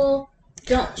 people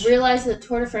don't realize that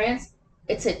Tour de France,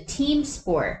 it's a team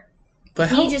sport. But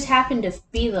He how? just happened to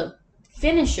be the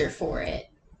finisher for it.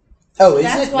 Oh, is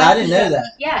That's it? why I didn't he know got-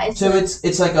 that. Yeah, it's So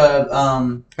it's like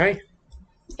a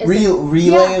it's relay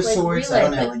yeah, of like sorts. relay, I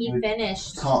don't know. but Like he you would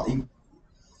finished. I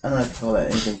don't know if you call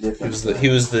that anything different. He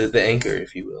was the anchor,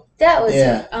 if you will. That was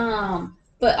Yeah. it.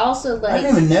 But also I like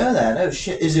didn't even know that. Oh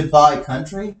shit! Is it by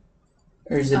country,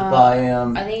 or is it by I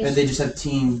think Or it's- they just have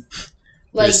team?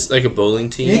 like Just like a bowling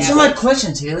team. Answer my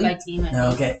questions, Haley. by team. I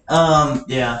No, think. okay.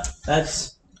 Yeah,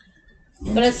 that's.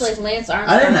 But it's like Lance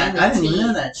Armstrong. I and the didn't team.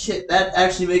 know that shit. That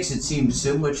actually makes it seem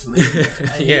so much later. I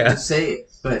hate Yeah. to say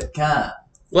it, but God.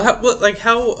 Well,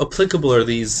 how applicable are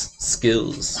these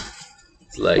skills?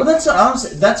 Like, Well, that's what I'm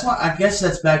saying. That's why I guess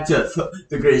that's back to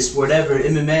the greatest sport ever,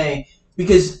 MMA,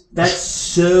 because that's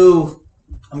so.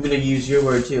 I'm gonna use your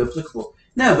word too, applicable.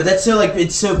 No, but that's so like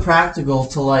it's so practical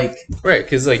to like. Right,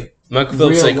 because like Michael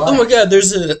Phelps Real like, oh my life. god,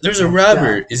 there's a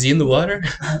robber. God. Is he in the water?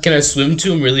 Can I swim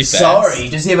to him really fast? Sorry,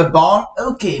 does he have a bomb?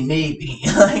 Okay, maybe.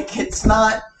 Like it's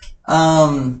not.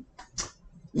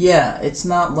 Yeah, it's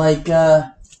not like.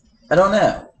 I don't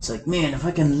know. It's like, man, if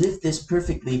I can lift this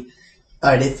perfectly.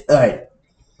 All right.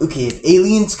 Okay, if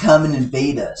aliens come and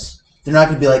invade us, they're not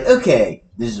gonna be like, okay,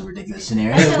 this is a ridiculous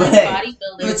scenario, I feel but like hey,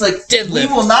 bodybuilders. it's like Deadlift. we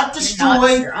will not You're destroy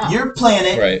not strong. your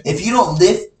planet Right. if you don't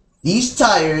lift these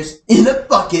tires in a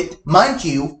bucket, mind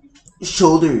you,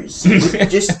 shoulders, with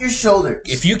just your shoulders.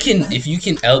 If you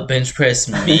can out bench press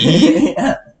me,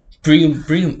 yeah. bring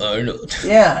him Arnold.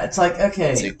 Yeah, it's like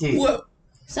okay, It's like, dude. whoa.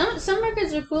 Some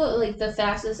records are cool, like the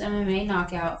fastest MMA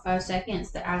knockout, 5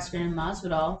 seconds, the Askren and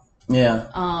Masvidal. Yeah,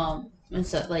 And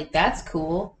so like that's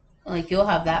cool. Like you'll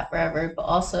have that forever, but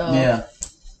also yeah.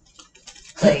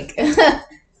 like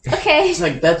okay. It's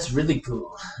like that's really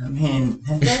cool. I mean,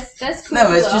 That's cool.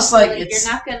 No, it's but just also, like, it's-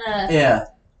 you're not gonna yeah,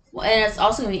 well, and it's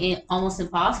also gonna be almost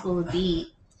impossible to beat.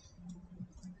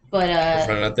 But Just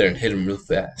run out there and hit him real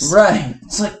fast. right.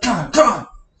 It's like come on.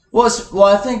 Well,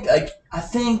 I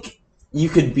think you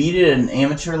could beat it at an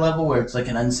amateur level where it's like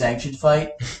an unsanctioned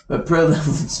fight, but pro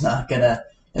level it's not gonna.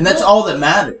 And that's all that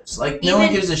matters. Like no one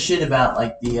Even- gives a shit about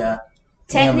like the.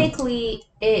 technically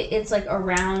it's like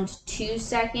around 2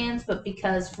 seconds, but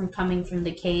because from coming from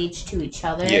the cage to each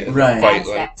other, Yeah, Right. fight adds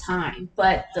like that time.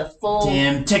 But the full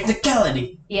Damn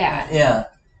technicality. yeah. Yeah,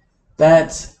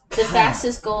 that's The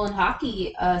fastest goal in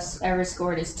hockey ever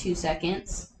scored is 2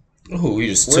 seconds. oh, he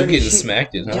just Where took did it and she-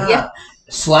 smacked it, huh? Yeah.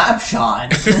 Slap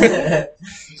shot. All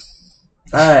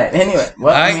right. Anyway,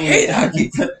 well, I mean, hate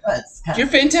hockey. that's kind You're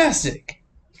fantastic.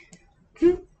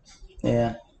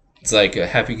 yeah. It's like a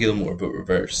Happy Gilmore but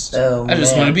reversed. Oh, I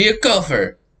just man. want to be a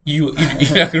golfer. You're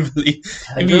not gonna believe.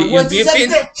 Tiger Woods is a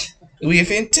bitch. You'll be a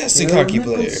fantastic hockey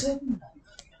player.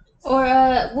 Or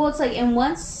well, it's like, and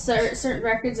once certain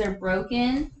records are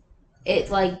broken, it's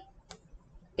like,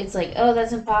 oh,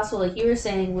 that's impossible. Like you were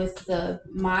saying with the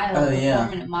mile, Oh, the yeah.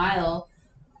 4-minute mile.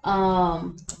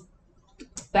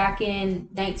 Back in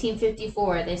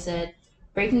 1954, they said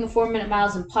breaking a 4-minute mile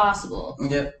is impossible,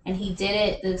 Yep. and he did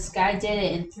it. This guy did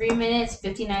it in 3 minutes,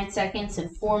 59 seconds,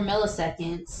 and 4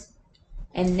 milliseconds.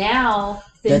 And now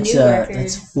the new record.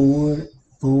 That's four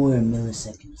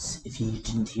milliseconds. If you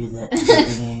didn't hear that,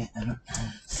 today, I don't know.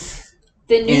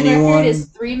 The new Anyone- record is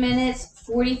 3 minutes,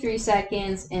 43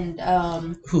 seconds, and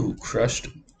Who crushed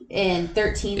him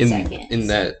 13 seconds. in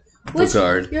that Which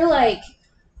regard? you're like,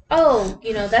 oh,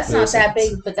 that's not that Milliseconds.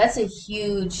 big, but that's a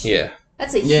huge. Yeah.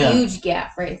 That's a Yeah. huge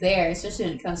gap right there, especially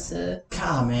when it comes to.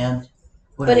 God, man.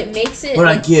 But it makes it. What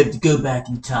I Like, give to go back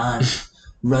in time,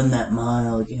 run that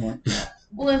mile again.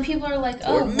 well, when people are like,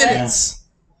 4 oh, minutes.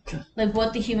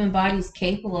 what the human body's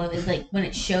capable of is like when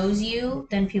it shows you,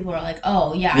 then people are like,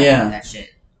 oh yeah, I Yeah. know that shit.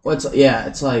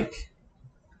 It's like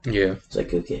Yeah.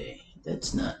 okay,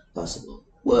 that's not possible.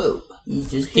 Whoa, he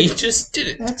just He did it. just did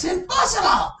it. That's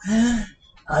impossible.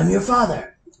 I'm your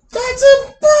father. That's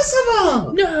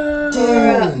impossible. No. Or,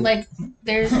 Dude. like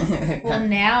there's well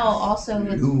now also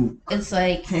with Ooh. it's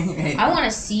like I want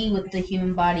to see what the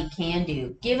human body can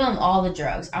do. Give them all the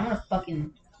drugs. I want to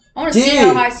see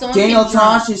how high someone Daniel can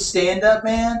jump. Tosh's stand-up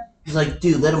man. He's like,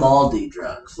 dude, let them all do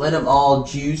drugs. Let them all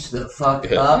juice the fuck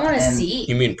Yeah. up. I want to and, see.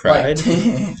 You mean pride?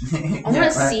 I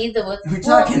want to see the what. We're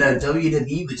talking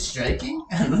WWE was striking.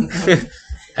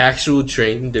 Actual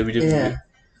trained WWE. Yeah.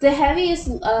 The heaviest.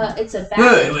 It's a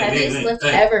Wait, heaviest wait, lift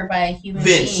wait. ever by a human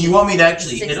Vince, being. you want me to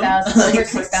actually hit him? 6,000 over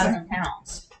 6,000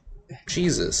 pounds.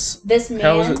 Jesus. This man,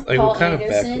 How was it? Like, Paul what kind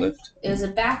Anderson, of backlift? it was a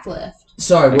backlift.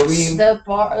 Sorry, what were you? The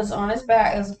bar was on his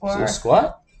back. It was a bar.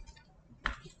 squat?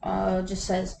 Just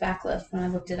says backlift when I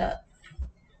looked it up.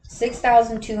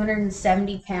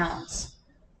 6,270 pounds.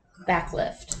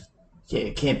 Backlift. Yeah,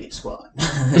 it can't be a squat.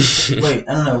 Wait,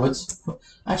 I don't know.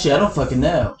 Actually, I don't fucking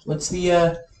know. What's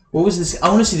the, what was this? I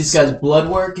want to see this guy's blood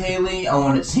work, Haley. I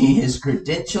want to see his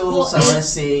credentials. Well, I want to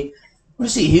see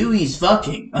who he's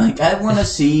fucking. Like, I want to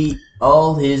see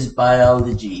all his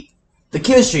biology. The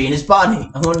chemistry in his body.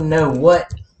 I want to know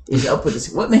what is up with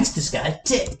this. What makes this guy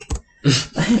tick?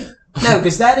 No,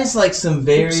 because that is like some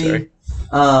very, sorry.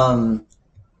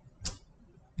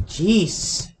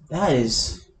 jeez, that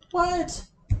is, what?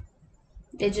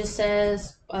 It just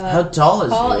says How tall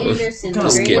is Paul he? Anderson, the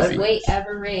Kinda greatest skiffy. weight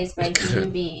ever raised by a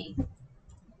human being.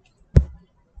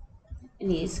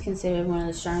 And he's considered one of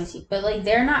the strongest. But like,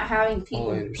 they're not having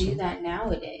people Anderson. do that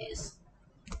nowadays.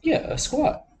 Yeah, a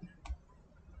squat.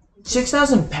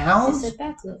 6,000 It's pounds? a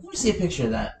backlift. Let me see a picture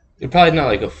of that. They're probably not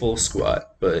like a full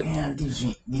squat, but Man,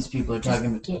 these people are talking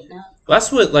about. Getting up.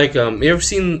 that's what like you ever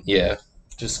seen? Yeah,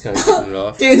 Just kind of getting it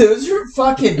off. Dude, those are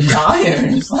fucking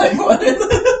tires. Like, what?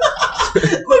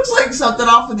 Looks like something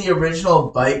off of the original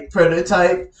bike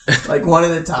prototype. Like one of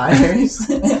the tires.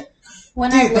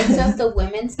 When I looked up the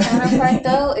women's counterpart,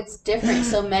 though, it's different.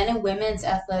 So men and women's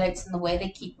athletics and the way they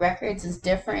keep records is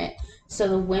different. So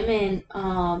the women,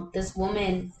 this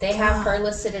woman, they have her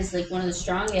listed as like one of the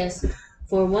strongest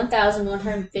for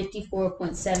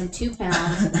 1,154.72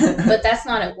 pounds. But that's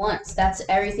not at once. That's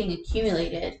everything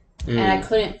accumulated. And I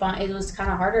couldn't find. It was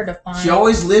kind of harder to find. She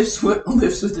always lives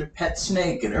with her pet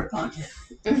snake in her pocket.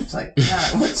 It's like,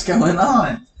 God, what's going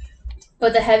on?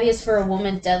 But the heaviest for a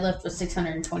woman deadlift was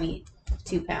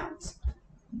 622 pounds,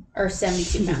 or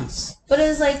 72 pounds. But it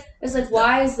was like,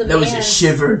 why is the that was a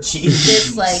shiver? Jeez.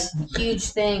 This like huge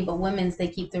thing, but women's they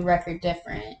keep the record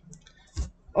different,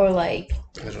 or like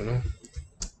I don't know.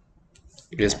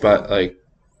 I guess, but like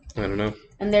I don't know.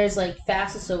 And there's like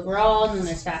fastest overall, and then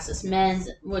there's fastest men's,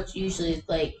 which usually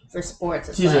like for sports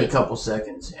it's usually like a couple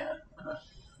seconds, yeah.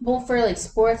 Well, for like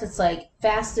sports, it's like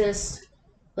fastest,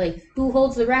 like who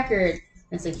holds the record. And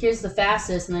it's like here's the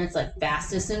fastest, and then it's like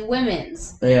fastest in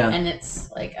women's. Yeah. And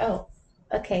it's like, oh,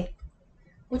 okay.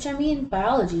 Which I mean,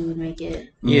 biology would make it.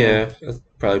 Yeah, that's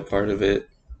probably part of it.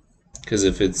 Because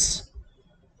if it's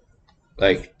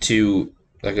like two,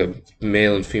 like a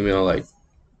male and female, like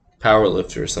power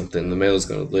lifter or something, the male is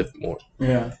going to lift more.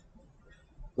 Yeah.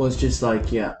 Well, it's just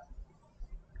like, yeah.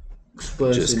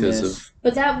 Just because of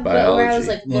But that, biology. where I was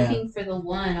like looking for the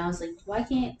one, I was like, why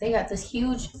can't they got this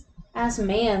huge ass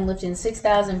man lifting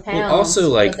 6,000 pounds? Well, also,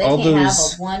 like, but they all can't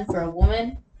those- have a one for a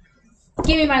woman.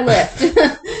 Give me my lift.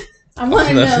 I want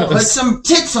to know. Put some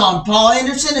tits on Paul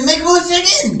Anderson and make him look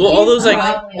again. Well, all those like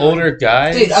Probably on. older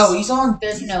guys Dude, he's on.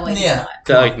 There's no way. Yeah.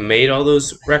 that like made all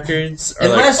those records are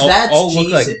like Unless that's all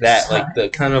look like Jesus. that, like the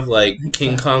kind of like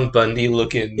King Kong Bundy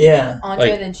looking. Yeah.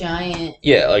 Andre like- the Giant.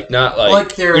 Yeah, like not like,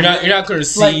 Like they're- you're not going to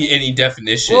see like- any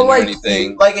definition Well, or like-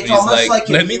 anything. like, it's He's almost like if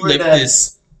let you me were lift to-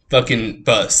 this fucking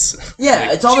bus. Yeah, Like,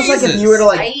 it's almost like if Jesus. you were to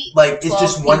I eat like it's 12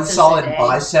 just one pizzas solid a day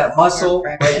bicep muscle. for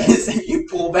Like breakfast. if you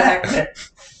pull back,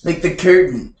 like the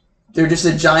curtain, they're just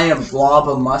a giant blob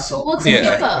of muscle. Well, it's Yeah. a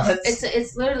hippo. That's-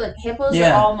 it's literally like hippos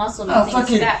Yeah. are all muscle. Oh, Nothing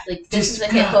fucking- is fat. Like this just is a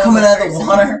hippo coming out of the person.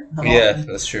 water. Yeah,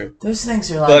 that's true. Those things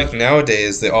are But like, like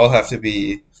nowadays, they all have to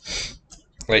be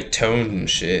like toned and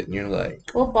shit, and you're like,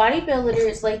 Well,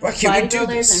 bodybuilders like Why can't we do bodybuilders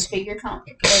this? and figure comp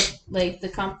like the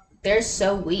comp. They're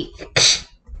so weak.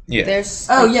 yeah, There's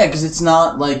oh yeah, because it's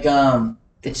not like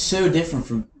it's so different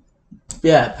from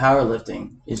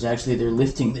powerlifting is actually they're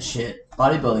lifting the shit.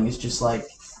 Bodybuilding is just like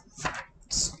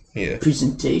yeah,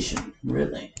 presentation,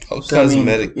 really. all So, I mean,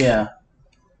 cosmetic. yeah.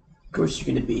 Of course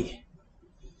you're gonna be.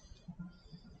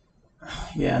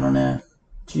 Yeah, I don't know.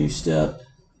 Juiced up.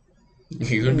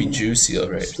 You're gonna be juicy, all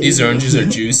right. Stay- These oranges are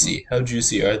juicy. How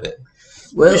juicy are they? Let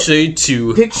Well, me show you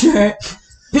two.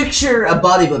 picture a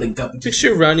bodybuilding company.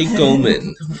 Picture Ronnie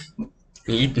Coleman.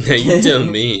 You tell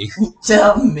me.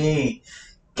 Tell me.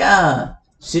 God,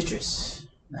 citrus.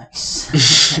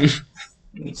 Nice.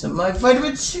 Need some of my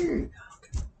vitamin C.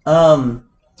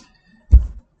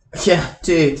 Yeah,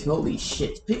 dude, holy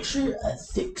shit. Picture a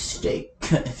thick steak,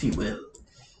 if you will.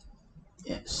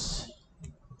 Yes.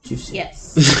 Juicy.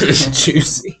 yes.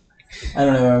 Juicy. I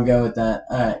don't know where I'm going with that.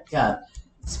 Alright, God.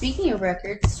 Speaking of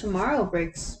records, tomorrow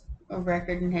breaks a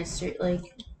record in history. Like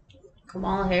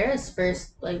Kamala Harris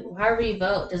first. Like however you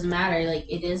vote doesn't matter. Like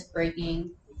it is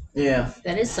breaking. Yeah.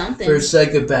 That is something. First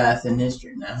psychopath in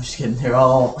history. No, I'm just kidding. They're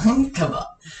all. Come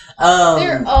on.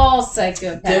 They're all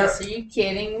psychopaths. they're- Are you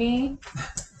kidding me?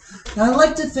 I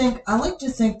like to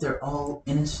think they're all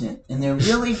innocent, and they're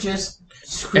really just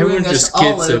screwing Everyone us just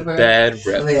all gets a over. bad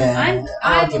rep. Yeah,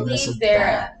 I I'll give us a believe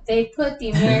bad. they put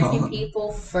the American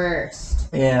people first.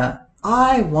 Yeah,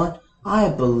 I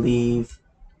believe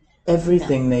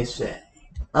everything they say.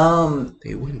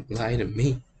 They wouldn't lie to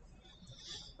me.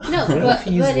 No, What but if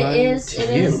he's it lying is to it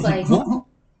is you? like No.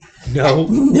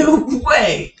 No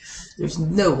way. There's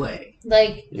no way.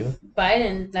 Yeah.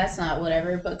 Biden. That's not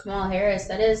whatever. But Kamala Harris.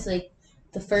 That is like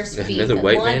the first Another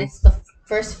white one. man? It's the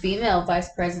first female vice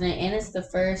president, and it's the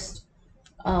first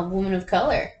woman of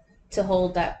color to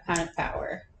hold that kind of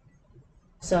power.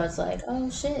 So it's like, oh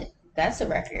shit, that's a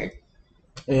record.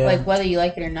 Yeah. Like whether you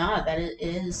like it or not, that it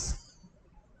is.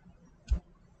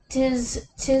 Tis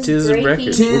Tis a record.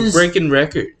 breaking. We're breaking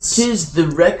records. Tis the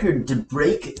record to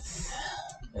breaketh.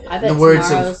 I bet the words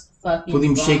tomorrow's of fucking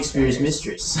William bonkers. Shakespeare's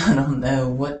mistress. I don't know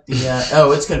what the.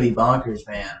 Oh, it's gonna be bonkers,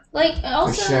 man. Like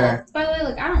also, sure. by the way,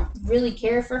 like I don't really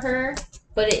care for her,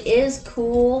 but it is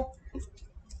cool.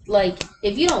 Like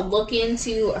if you don't look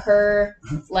into her,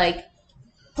 like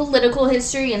political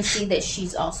history and see that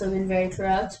she's also been very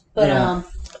corrupt. But Yeah.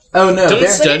 Oh no! Don't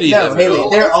study them at Haley, all.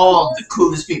 they're It's all cool. the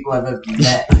coolest people I've ever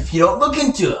met. If you don't look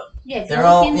into them, yeah, if you they're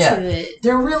look all into it,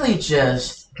 they're really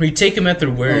just. We take them at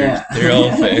their word. Yeah. They're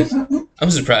all fake.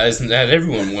 I'm surprised that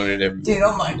everyone wanted everyone. Dude,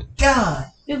 oh my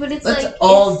god! yeah, but it's Let's like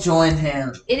all join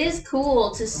hands. it is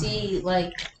cool to see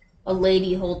like a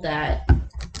lady hold that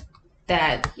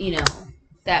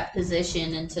that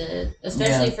position and to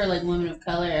especially for like women of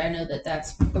color. I know that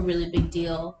that's a really big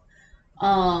deal.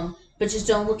 But just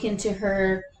don't look into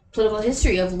her political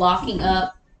history of locking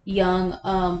up young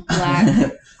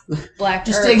black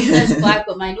Just or take- not just black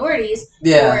but minorities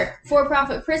Yeah. for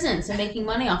profit prisons and making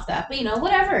money off that. But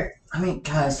whatever. I mean,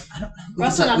 guys, I don't. We're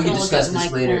also not We can gonna look discuss up this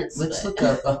Mike later. Pence, Let's but-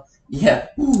 look up. Yeah.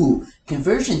 Ooh,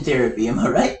 conversion therapy. Am I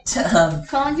right?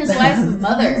 Calling his wife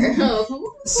mother.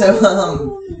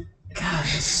 So, God,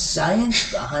 the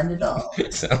science behind it all.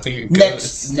 Sound like a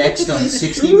Next on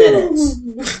 60 Minutes.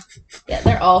 Yeah,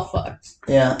 they're all fucked.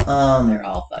 Yeah. They're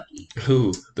all fucky.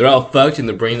 Who? They're all fucked and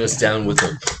they're bringing us down with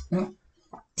them.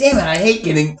 Damn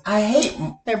it! I hate.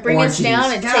 They're bringing us Orgies.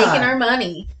 down and God. taking our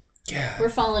money. Yeah. We're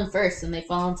falling first and they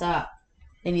fall on top.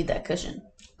 They need that cushion.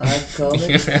 I call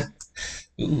it.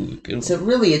 Ooh, good So one.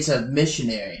 really, it's a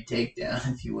missionary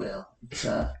takedown, if you will. It's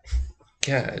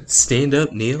God, stand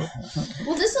up, Neil.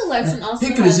 Well, this election also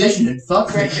pick a has, position and fuck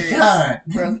me. records God.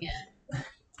 broken.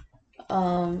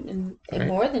 And Right.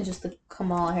 more than just the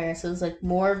Kamala Harris. It was like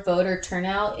more voter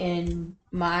turnout in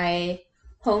my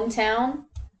hometown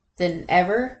than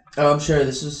ever. Oh, I'm sure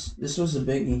this was a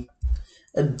biggie.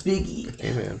 A biggie.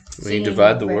 Hey man, we Seeing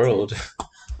divide the record. world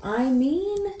I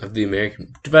mean, of the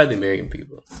American. Divide the American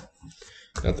people,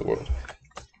 not the world.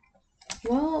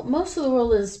 well, most of the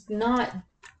world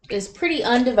is pretty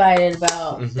undivided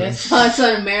about their thoughts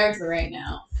on America right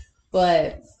now.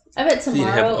 But I bet you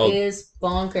have tomorrow all- is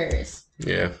bonkers.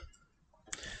 Yeah,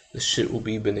 this shit will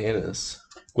be bananas.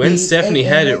 Gwen Stefani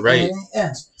had it right.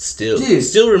 Yes. Still, Dude,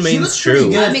 still she remains looks pretty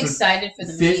true. good. I'm for excited for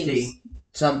the 50 memes.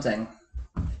 something.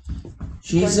 Gwen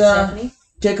She's Stefani?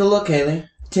 take a look, Haley.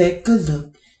 Take a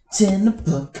look. It's in the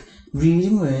book.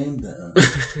 Reading Rainbow.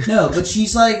 No, but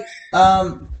she's like,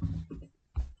 I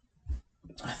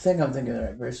think I'm thinking of the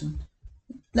right person.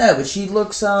 No, but she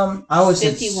looks, I always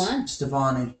 51? said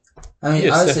Stefani. I mean,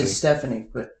 Yeah, I always Stephanie. said Stephanie,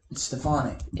 but it's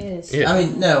Stefani. Is. Yeah. I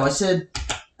mean, no, I said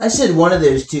one of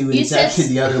those two, and You it's said actually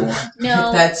the other one.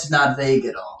 No, That's not vague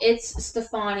at all. it's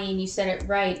Stefani, and you said it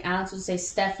right. Alex would say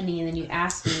Stephanie, and then you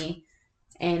asked me,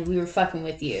 and we were fucking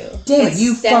with you. Damn It's it,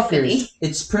 you Stephanie. fuckers.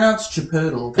 It's pronounced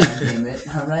Chipotle,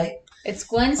 goddammit, alright? It's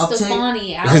Gwen I'll take-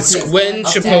 Stefani. It's Alex Gwen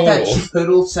I'll take that Chipotle.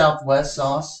 Chipotle Southwest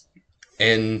sauce.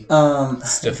 And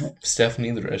Stephanie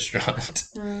the restaurant.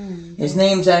 His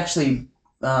name's actually,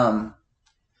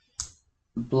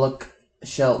 Blook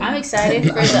Shelton. I'm excited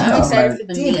for the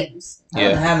Damn it. memes. I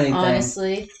don't Yeah. have anything.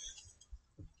 Honestly,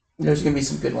 There's gonna be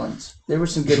some good ones. There were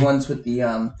some good ones with the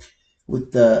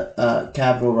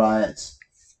Capitol riots.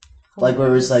 Like where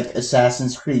it was like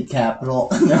Assassin's Creed Capital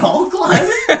and they're all climbing.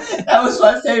 That was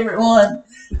my favorite one.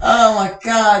 Oh my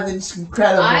god, that's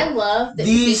incredible. I love that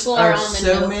These people are are on the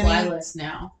so no-fly many- list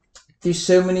now. There's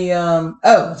so many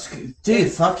that's good. Dude,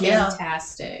 It's fuck yeah.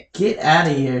 fantastic. Get out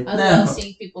of here. I No. love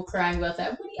seeing people crying about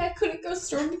that. Woody, I couldn't go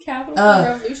storm the Capitol for Uh, the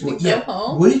revolution and yeah. go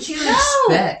home. What did you No!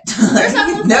 expect? There's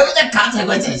not one- Know the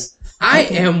consequences. I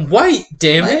am white,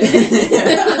 damn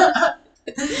it.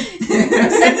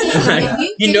 Stephanie,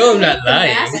 if You know I'm not didn't hate the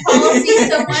lying. mask policy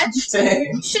so much,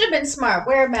 you should have been smart.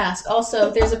 Wear a mask.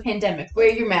 Also, there's a pandemic. Wear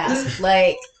your mask.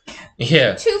 Like,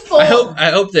 Yeah. twofold.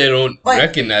 I hope they don't Like,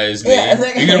 recognize me. yeah,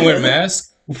 like- You're gonna wear a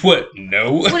mask? What?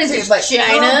 No. What is It's it, like,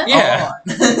 China? Yeah.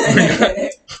 Yeah.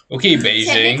 Okay, Beijing,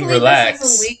 Technically, relax.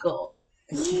 this is illegal.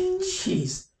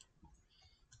 Jeez.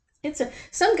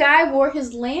 Some guy wore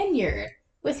his lanyard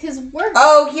with his work.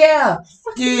 Oh yeah,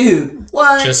 dude.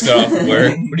 What? Just got off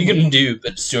work. What are you gonna do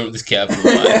but storm this Capitol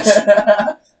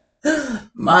watch?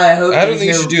 My hope. I don't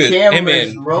think you should do it. Hey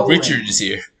man, rolling. Richard is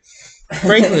here.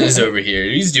 Franklin is over here.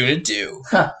 He's doing it too.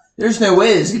 There's no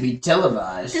way this could be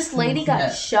televised. This lady got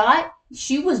Yeah. shot.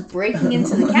 She was breaking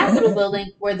into the Capitol building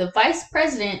where the vice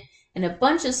president and a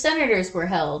bunch of senators were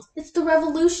held. It's the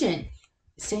revolution.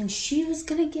 Saying she was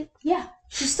gonna get,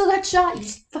 she still got shot. You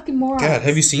fucking moron. God,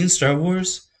 have you seen Star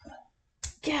Wars?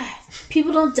 God,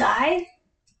 people don't die.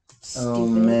 Oh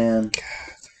Stupid. man,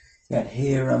 got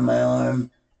hair on my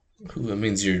arm. Ooh, that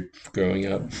means you're growing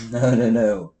up.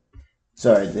 No.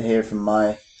 Sorry, the hair from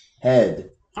my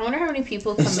head. I wonder how many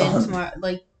people It's come in on. tomorrow,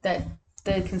 like that.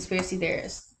 The conspiracy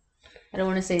theorist. I don't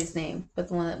want to say his name, but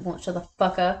the one that won't shut the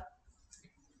fuck up.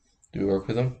 Do we work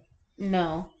with him?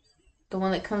 No, the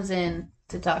one that comes in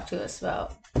to talk to us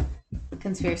about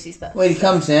conspiracy stuff. Wait, he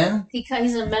comes in?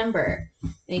 He's a member.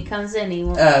 And he comes in. He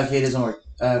won't. Okay, it doesn't work.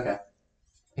 Okay.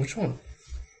 Which one?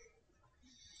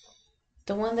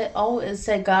 The one that always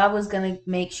said God was gonna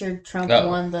make sure Trump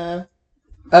won the.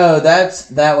 Oh,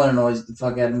 that one annoys the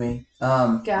fuck out of me.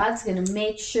 God's gonna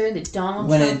make sure that Donald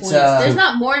Trump wins. It's, There's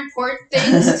not more important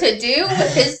things to do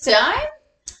with his time.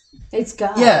 It's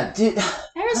God. Yeah, dude. There's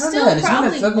I don't still know. Does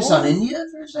probably he want to focus more. on India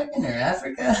for a second or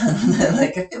Africa?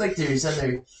 Like I feel like there's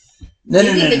other.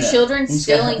 Maybe the children He's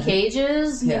still got- in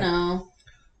cages. Yeah. You know.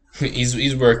 He's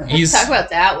Let's talk about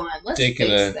that one. Let's taking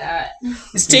fix that.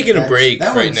 He's taking a break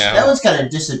that right one's- now. That one's kind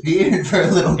of disappeared for a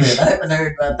little bit. I haven't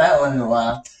heard about that one in a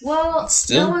while. Well, It's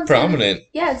still no one's prominent.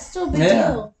 Yeah, it's still a big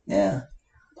Yeah. deal. Yeah.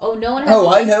 Oh, no one has. Oh,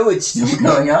 I know it's still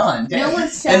going on. No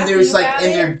one's And talking there's like, about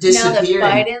and they're it. Now that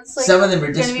disappearing. Biden's like Some of them are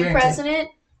going to be disappearing. president.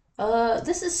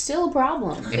 This is still a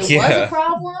problem. It was Yeah. a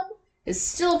problem. It's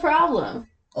still a problem.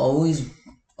 Always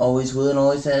will and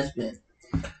always has been.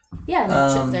 Yeah,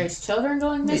 there's children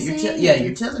going missing.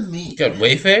 You're telling me. You got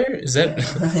Wayfair? Is that?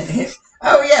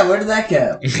 Oh yeah, where did that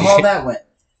go? All that went.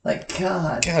 Like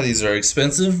God. God, these are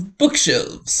expensive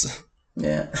bookshelves.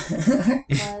 Yeah.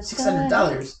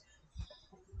 $600.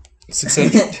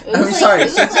 600. It was I'm like- sorry, it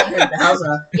was like-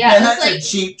 $600,000. Yeah, Man, it was that's a like-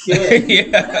 cheap kid.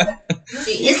 Yeah.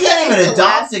 You can't even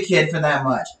adopt a kid for that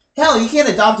much. Hell, you can't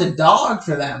adopt a dog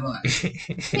for that much.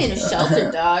 Being a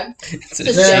shelter dog. It's It's a a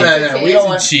cheap, shelter kid. We don't it's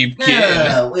want. a cheap No,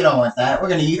 kid. we don't want that. We're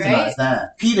gonna euthanize Right?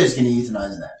 that. PETA's gonna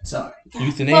euthanize that. Sorry. Fuck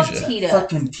Euthanasia. PETA.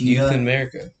 Fucking Youth in PETA.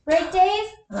 America. Right, Dave?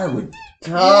 I would.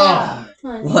 God.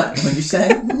 Honey. What? What'd you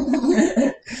say?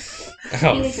 Oh,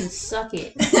 PETA can suck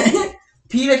it.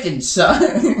 PETA can suck.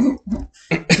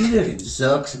 PETA can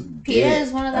suck some PETA dick,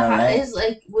 is one of the alright?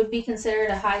 would be considered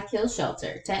a high kill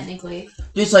shelter, technically.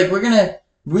 Just like we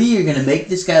are gonna make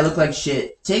this guy look like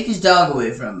shit, take his dog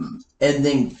away from him, and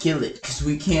then kill it because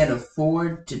we can't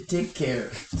afford to take care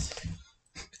of it.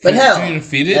 But you're hell, gonna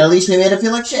feed it? at least we made him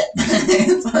feel like shit.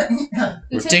 It's like, yeah.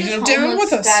 We We're took taking this him down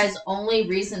homeless with us. guy's only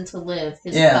reason to live,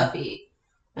 his Yeah. puppy.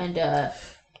 And,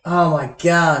 Oh my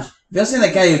gosh! Have you ever seen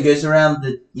that guy who goes around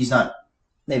he's not,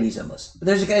 maybe he's homeless, but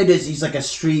there's a guy who he's like a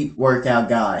street workout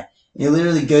guy. He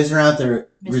literally goes around with a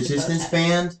Mr. resistance Bojack.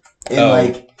 band and Oh.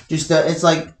 like it's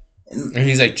like. And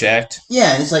he's like jacked.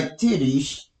 Yeah, and it's like, dude, are you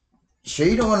sure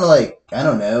you don't want to, like, I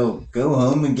don't know, go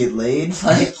home and get laid?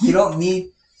 Like, you don't need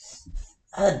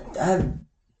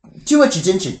too much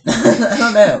attention. I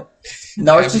don't know.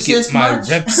 Narcissist get my much?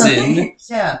 reps in.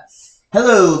 Yeah.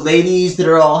 Hello, ladies that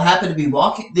are all happen to be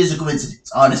walking. This is a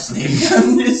coincidence, honestly.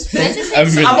 I'm just that just I'm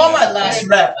makes really- I'm on my Yeah. last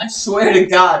rep. I swear to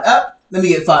God. Let me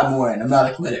get 5 more in. I'm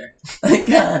not a quitter. Like,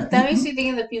 God. That makes me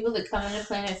think of the people that come into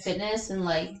Planet Fitness and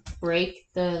like break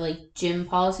the like gym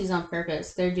policies on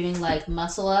purpose. They're doing like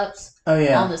muscle ups Oh,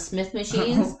 yeah. on the Smith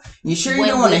machines. You sure you When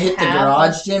don't want to we hit the have,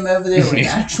 garage gym over there with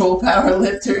actual power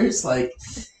lifters? Like,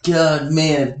 God,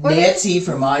 man, if Or Nancy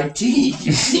from IT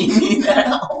can see me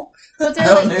now. But I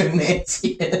they're don't like know who Nancy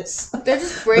is. they're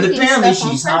just breaking apparently stuff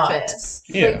on she's hot. purpose.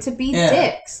 Yeah. Like to be Yeah.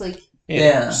 dicks. Like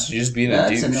Yeah. Just being a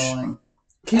That's douche. annoying. Right.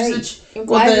 'Cause I'm well,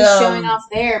 glad the, he's showing um, off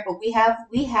there, but we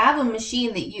have a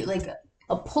machine that you like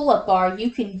a pull up bar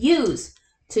you can use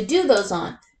to do those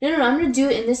on. No, I'm gonna do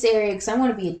it in this area because I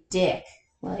want to be a dick.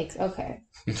 Like, okay.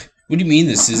 What do you mean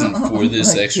this isn't for this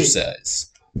Like, exercise?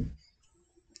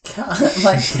 God,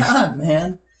 my God,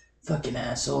 man. Fucking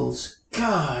assholes.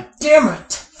 God damn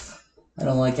it. I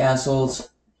don't like assholes.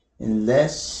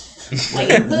 Unless. I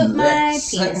can put my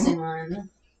unless- penis in one.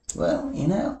 Well, you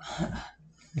know.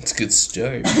 It's a good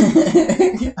start.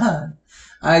 God.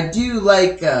 I do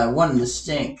like wanting to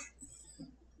stink.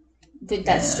 Did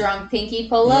that Yeah. strong pinky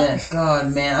pull up? Yeah,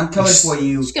 God, man. I'm coming for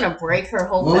you. She's gonna break her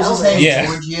whole What was his pelvis. name? Yeah.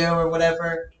 Giorgio or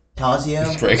whatever?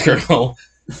 Tazio? Breaker hole.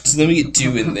 Just let me get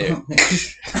 2 in there.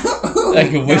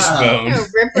 Like a God. wishbone. Gonna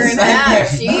rip her in It's like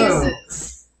half. that.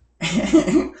 Jesus.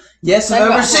 Yes, I'm Talk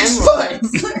over about 6 foot.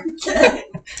 Okay.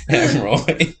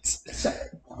 Hemorrhoids.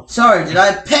 Sorry, did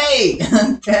I pay?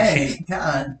 Okay,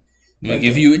 God. I'm gonna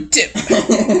give you a tip.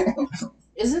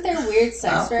 Isn't there weird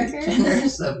I'll sex be records?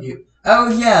 generous of you. Oh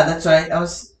yeah, that's right.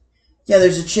 Yeah,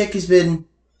 there's a chick who's been.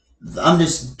 I'm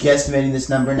just guesstimating this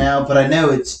number now, but I know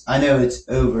it's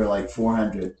over like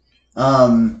 400.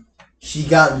 She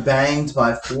got banged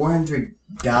by 400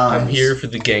 guys. I'm here for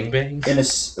the gangbang. In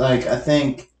I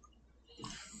think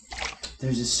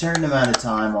there's a certain amount of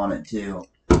time on it too,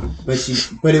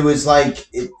 but it was like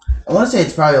I want to say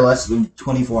it's probably less than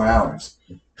 24 hours.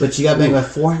 But she got banged by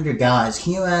 400 guys.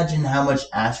 Can you imagine how much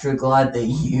Astroglide they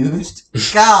used?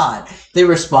 God, they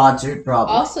were sponsored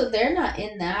probably. Also, they're not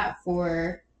in that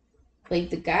for, like,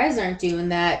 the guys aren't doing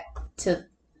that to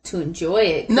to enjoy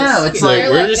it. No, it's like,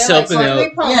 we're just helping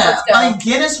out. Yeah, like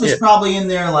Guinness was probably in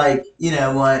there like, you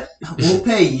know what, we'll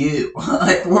pay you.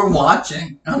 Like, we're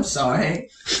watching. I'm sorry.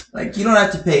 Like, you don't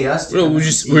have to pay us to we're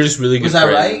just really good Was that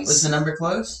friends. right? Was the number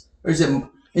close? Or is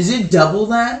it double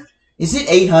that? Is it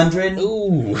 800?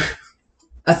 Ooh.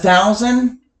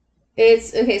 1,000?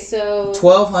 It's okay. So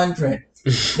 1,200.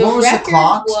 What was the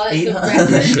clock? The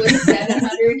record was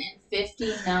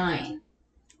 759.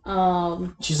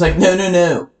 She's like,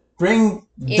 no. Bring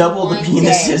double the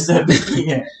penises over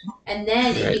here. And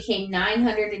then it became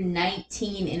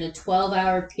 919 in a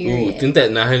 12-hour period. Ooh, I think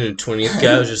that 920th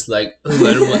guy was just like, I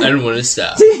don't want to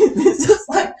stop. Dude, it's just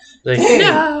like hey,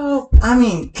 no. I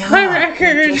mean, God, my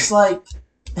record. Just like,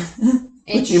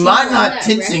 and you mind not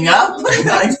tensing up?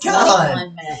 My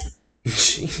God.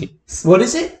 Jeez. What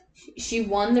is it? She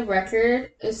won the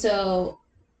record, so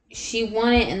she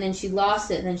won it, and then she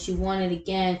lost it, and then she won it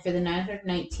again for the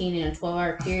 919 in a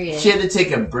 12-hour period. She had to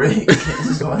take a break,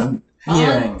 is what I'm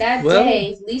hearing. On that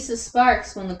day, Lisa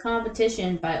Sparks won the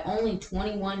competition by only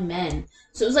 21 men.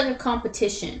 So it was like a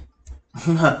competition.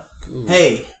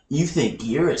 Hey, you think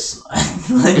you're a slut?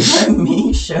 Let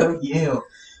me show you.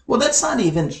 Well, that's not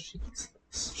even...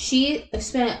 She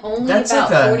spent only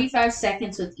about 45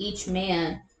 seconds with each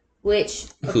man, which,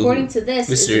 according to this,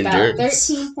 is about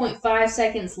 13.5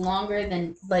 seconds longer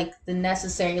than like the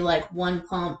necessary one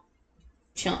pump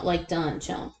chump, done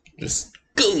chump. Just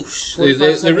goosh.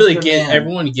 They really get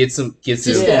everyone gets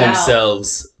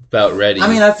themselves about ready. I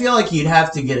mean, I feel like you'd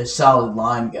have to get a solid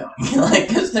line going,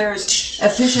 because there's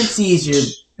efficiency is your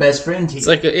best friend here. It's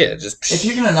like just if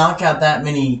you're gonna knock out that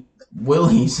many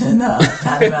willies in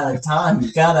that amount of time,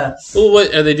 you gotta. Well,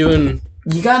 what are they doing?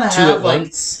 You gotta two have at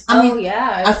once. I mean,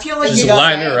 yeah. I feel like just you gotta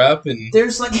line her up and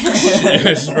there's like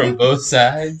from both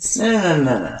sides.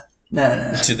 No.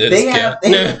 To this they have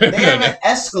an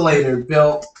escalator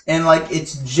built, and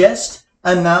it's just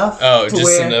enough. Oh, to just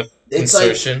where enough it's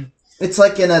insertion. It's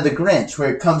like in The Grinch,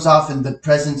 where it comes off and the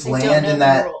presents land in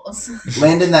that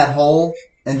hole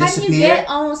and How disappear. do you get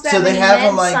almost that many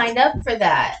men signed up for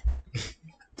that?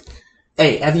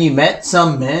 Hey, have you met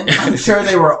some men? I'm sure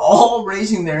they were all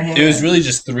raising their hands. It was really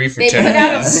just 3 fraternities. They put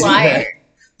out a flyer.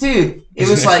 Dude, it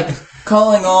was like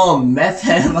calling all meth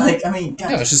head. God.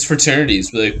 No, it's just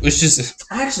fraternities. It's just...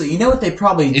 Actually, you know what they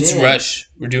probably did? It's Rush.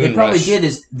 We're doing Rush.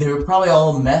 They were probably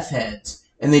all meth heads.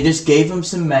 And they just gave them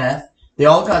some meth. They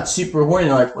all got super horny.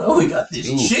 They're like, well, we got this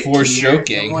chick 4-stroke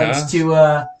gang, wants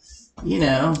to,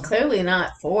 Clearly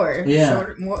not 4.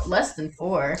 Yeah. Less than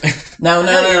 4.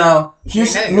 No.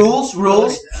 Here's rules.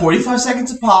 45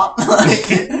 seconds a pop.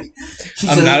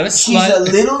 She's not a slut. She's a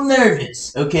little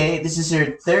nervous, okay? This is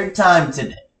her 3rd time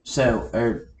today.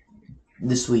 Or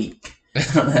this week.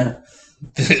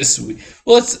 This week.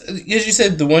 Well, it's, as you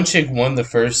said, the one chick won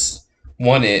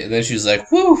it, and then she was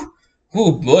like, whoo,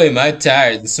 boy, am I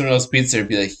tired. And someone else beats her and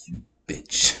be like, you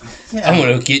bitch. Yeah. I'm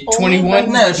going to get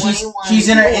 21. No, she's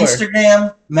in her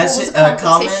Instagram message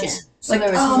comments. So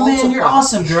oh man, you're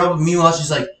awesome, girl. But meanwhile,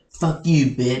 she's like, fuck you,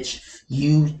 bitch.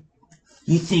 You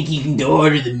think you can go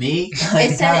harder than me?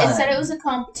 It said it was a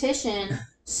competition.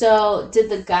 So did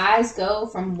the guys go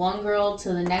from one girl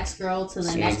to the next girl to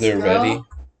the next girl? They're ready.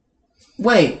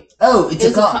 Wait. It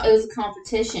was a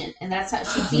competition, and that's how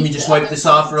she beat. Let me just wipe this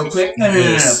off real quick. No.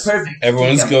 Perfect.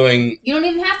 Everyone's going. You don't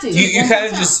even have to. You kind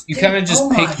of just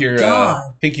pick your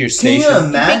station. Can you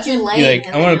imagine? Pick your lane.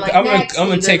 You're like, I'm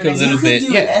gonna take a little bit. You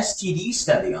could do an STD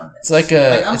study on this.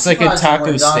 It's like a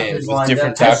taco stand with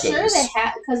different tacos. I'm sure they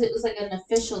had, because it was like an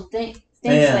official thing. So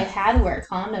they had to wear a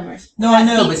condom or something. No, I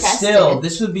know, but still,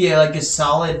 this would be a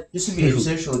social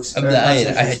experiment.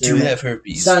 I do have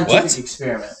herpes. Scientific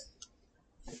experiment.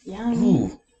 Yeah, I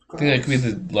mean, I think that could be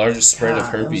the largest spread of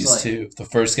herpes too. If the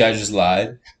first guy just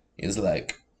lied, he was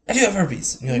like, "I do have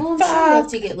herpes." And you're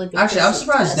like, Actually, I'm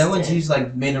surprised no one's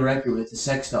made a record with the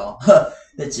sex doll.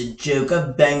 That's a joke.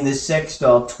 I've banged this sex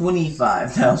doll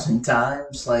 25,000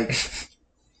 times.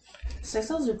 Sex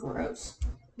dolls are gross.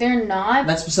 They're not.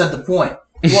 That's beside the point.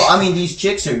 Well, I mean, these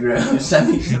chicks are gross. I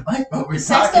mean, what we're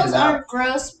sex talking dolls about. aren't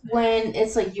gross when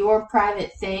it's your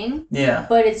private thing. Yeah.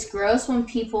 But it's gross when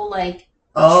people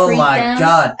oh my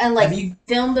god! And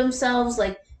film themselves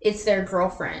it's their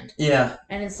girlfriend. Yeah.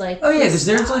 And it's like, oh yeah, because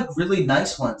there's really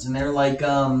nice ones, and they're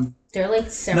they're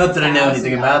several. Not that I know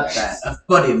anything about that. A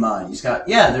buddy of mine, he's got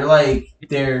they're a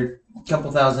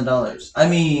couple $1,000s. I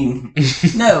mean,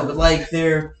 no, but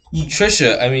they're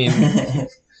Trisha. I mean,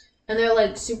 and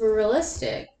they're super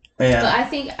realistic. Yeah. But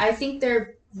I think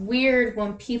they're weird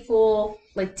when people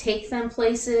take them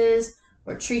places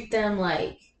or treat them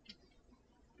like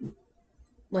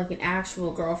an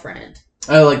actual girlfriend.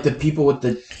 Oh, like the people with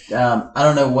the I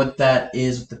don't know what that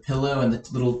is with the pillow and the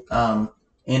little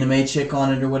anime chick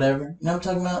on it or whatever. You know what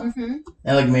I'm talking about? Mm-hmm.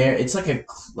 And like it's like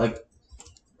a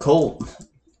cult,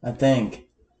 I think.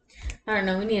 I don't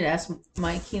know. We need to ask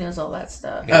Mike. He knows all that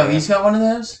stuff. Yeah. Oh, he's got one of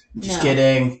those? Just No.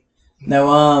 kidding.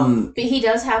 No, But he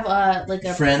does have like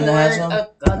a friend porn, that has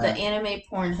one? the anime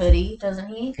porn hoodie, doesn't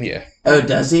he? Yeah. Oh,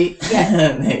 does he?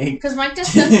 Yeah. Hey. Because Mike does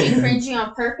stuff to be cringy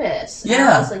on purpose. And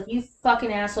Yeah. I was like, you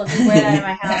fucking asshole! If you wear that in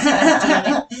my house, God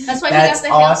damn it. That's why That's he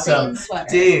got the awesome. Hail Satan sweater.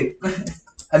 Dude.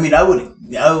 I mean, I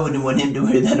wouldn't want him to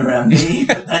wear that around me,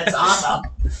 but that's awesome.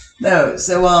 No,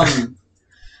 so,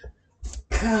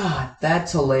 God,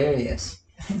 that's hilarious.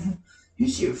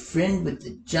 Who's your friend with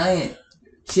the giant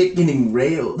chick getting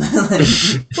railed? Put a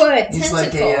He's tentacle.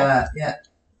 like a, yeah.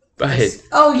 But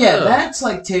Oh, yeah, Oh. that's,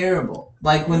 like, terrible.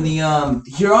 Like, when the,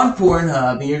 you're on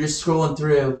Pornhub and you're just scrolling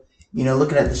through, you know,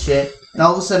 looking at the shit, and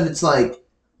all of a sudden it's like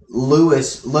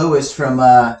Lewis from,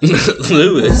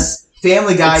 Lewis.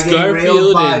 Family Guy It's getting Garfield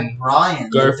railed by and Brian.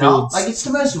 Garfield's Like, it's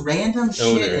the most random shit.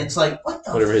 owner. And it's like, what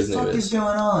the Whatever his name fuck is is.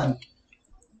 going on?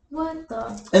 What the?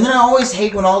 And then I always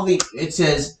hate when it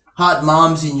says hot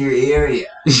moms in your area,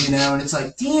 you know, and it's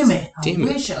like, damn it, I Damn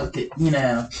it. wish I could, you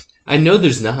know. I know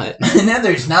there's not. I know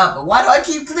there's not, but why do I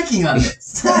keep clicking on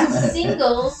this? Hot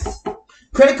singles.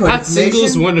 Credit card Hot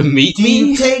singles information. want to meet Do you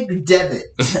me? take debit?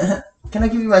 Can I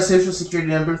give you my social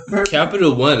security number first?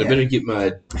 Capital One. I Yeah. better get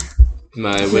my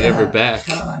whatever Yeah, back.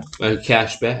 God. My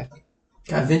cash back.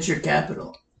 Got venture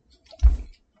capital.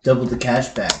 Double the cash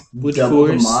back. Wood Double the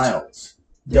Forest. miles.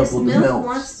 This Double the MILF milk.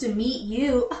 wants to meet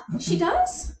you. She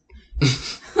does?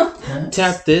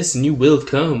 Tap this and you will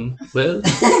come. Well,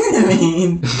 I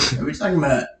mean, are we talking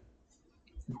about?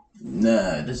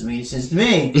 No, it doesn't make any sense to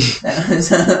me.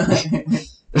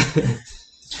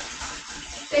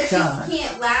 Bet God. you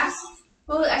can't last.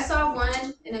 Well, I saw one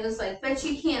and it was like, bet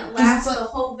you can't last the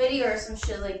whole video or some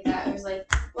shit like that. It was like,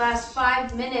 last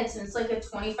 5 minutes and it's like a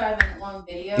 25-minute long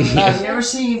video. Have you ever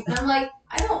seen? And I'm like,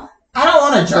 I don't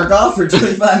want to jerk off for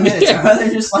 25 minutes. Yeah. I'd rather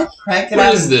just like crank it what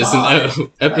out. is and this? talk.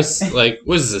 An episode? Like,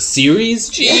 what is this? A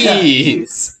series? Yeah.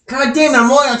 Jeez. God damn it! I'm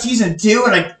only on season 2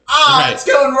 and like, Right. it's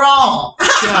going wrong. God,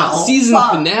 Ow, season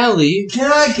fuck. finale.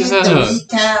 Can I get God. the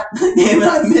recap? Damn it!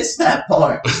 I missed that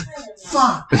part.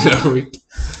 Fuck.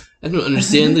 I don't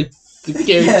understand the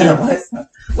character Yeah,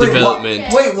 what?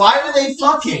 development. Wait, why were they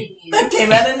fucking? That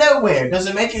came out of nowhere.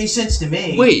 Doesn't make any sense to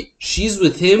me. Wait, she's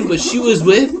with him, but she was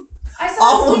with? I saw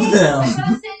All a of thing- them. I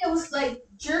saw a thing that was like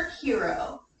Jerk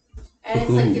Hero. And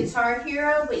it's like Ooh. Guitar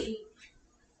Hero, but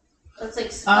it's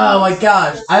like. Oh my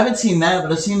gosh, I haven't seen that,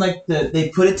 but I've seen like they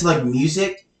put it to like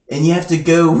music, and you have to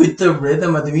go with the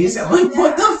rhythm of the music. I'm like,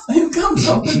 what the fuck? Who comes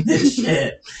up with this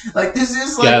shit? Like this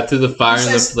is like. Got through the fire and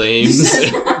the says- flames.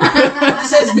 It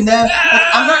says no. Like,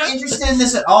 I'm not interested in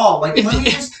this at all. Like, let me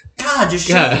just. God, just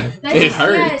shut God, up. That it is- Yeah,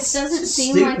 it hurts. doesn't It's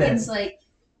seem like stupid. it's like.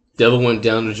 Devil went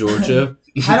down to Georgia.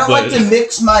 I don't like but- to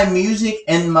mix my music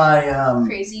and my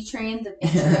Crazy Train, the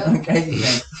intro. crazy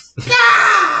thing.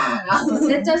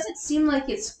 That doesn't seem like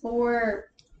it's for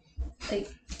like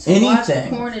to watch Anything.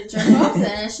 porn to jerk off.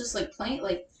 Then it's just like plain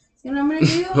like you know what I'm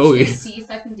gonna do? Oh, Just yeah. see if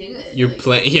I can do it. You're like,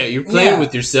 playing. Yeah, you're playing Yeah.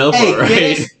 with yourself, Hey,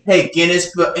 alright.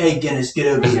 Guinness, Guinness, get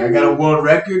over here. I got a world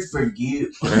record for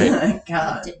you. Right.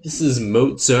 God. This is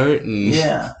Mozart and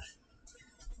Yeah.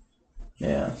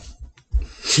 Yeah.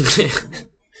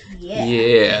 Yeah.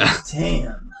 yeah.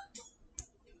 Damn.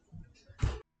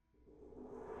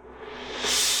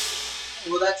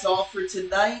 Well, that's all for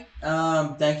tonight.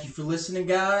 Thank you for listening,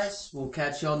 guys. We'll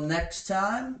catch y'all next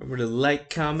time. Remember to like,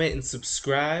 comment, and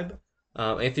subscribe.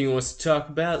 Anything you want us to talk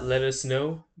about, let us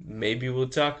know. Maybe we'll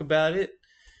talk about it.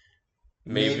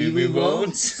 Maybe we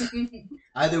won't.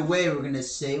 Either way, we're gonna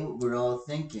say what we're all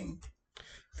thinking.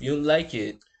 If you don't like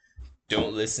it,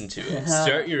 don't listen to it.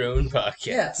 Start your own podcast.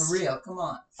 Yeah, for real. Come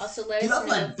on. Also, let Get us off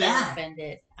know my if you're back.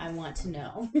 offended. I want to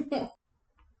know.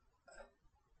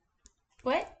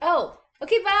 What? Oh,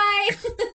 okay, bye.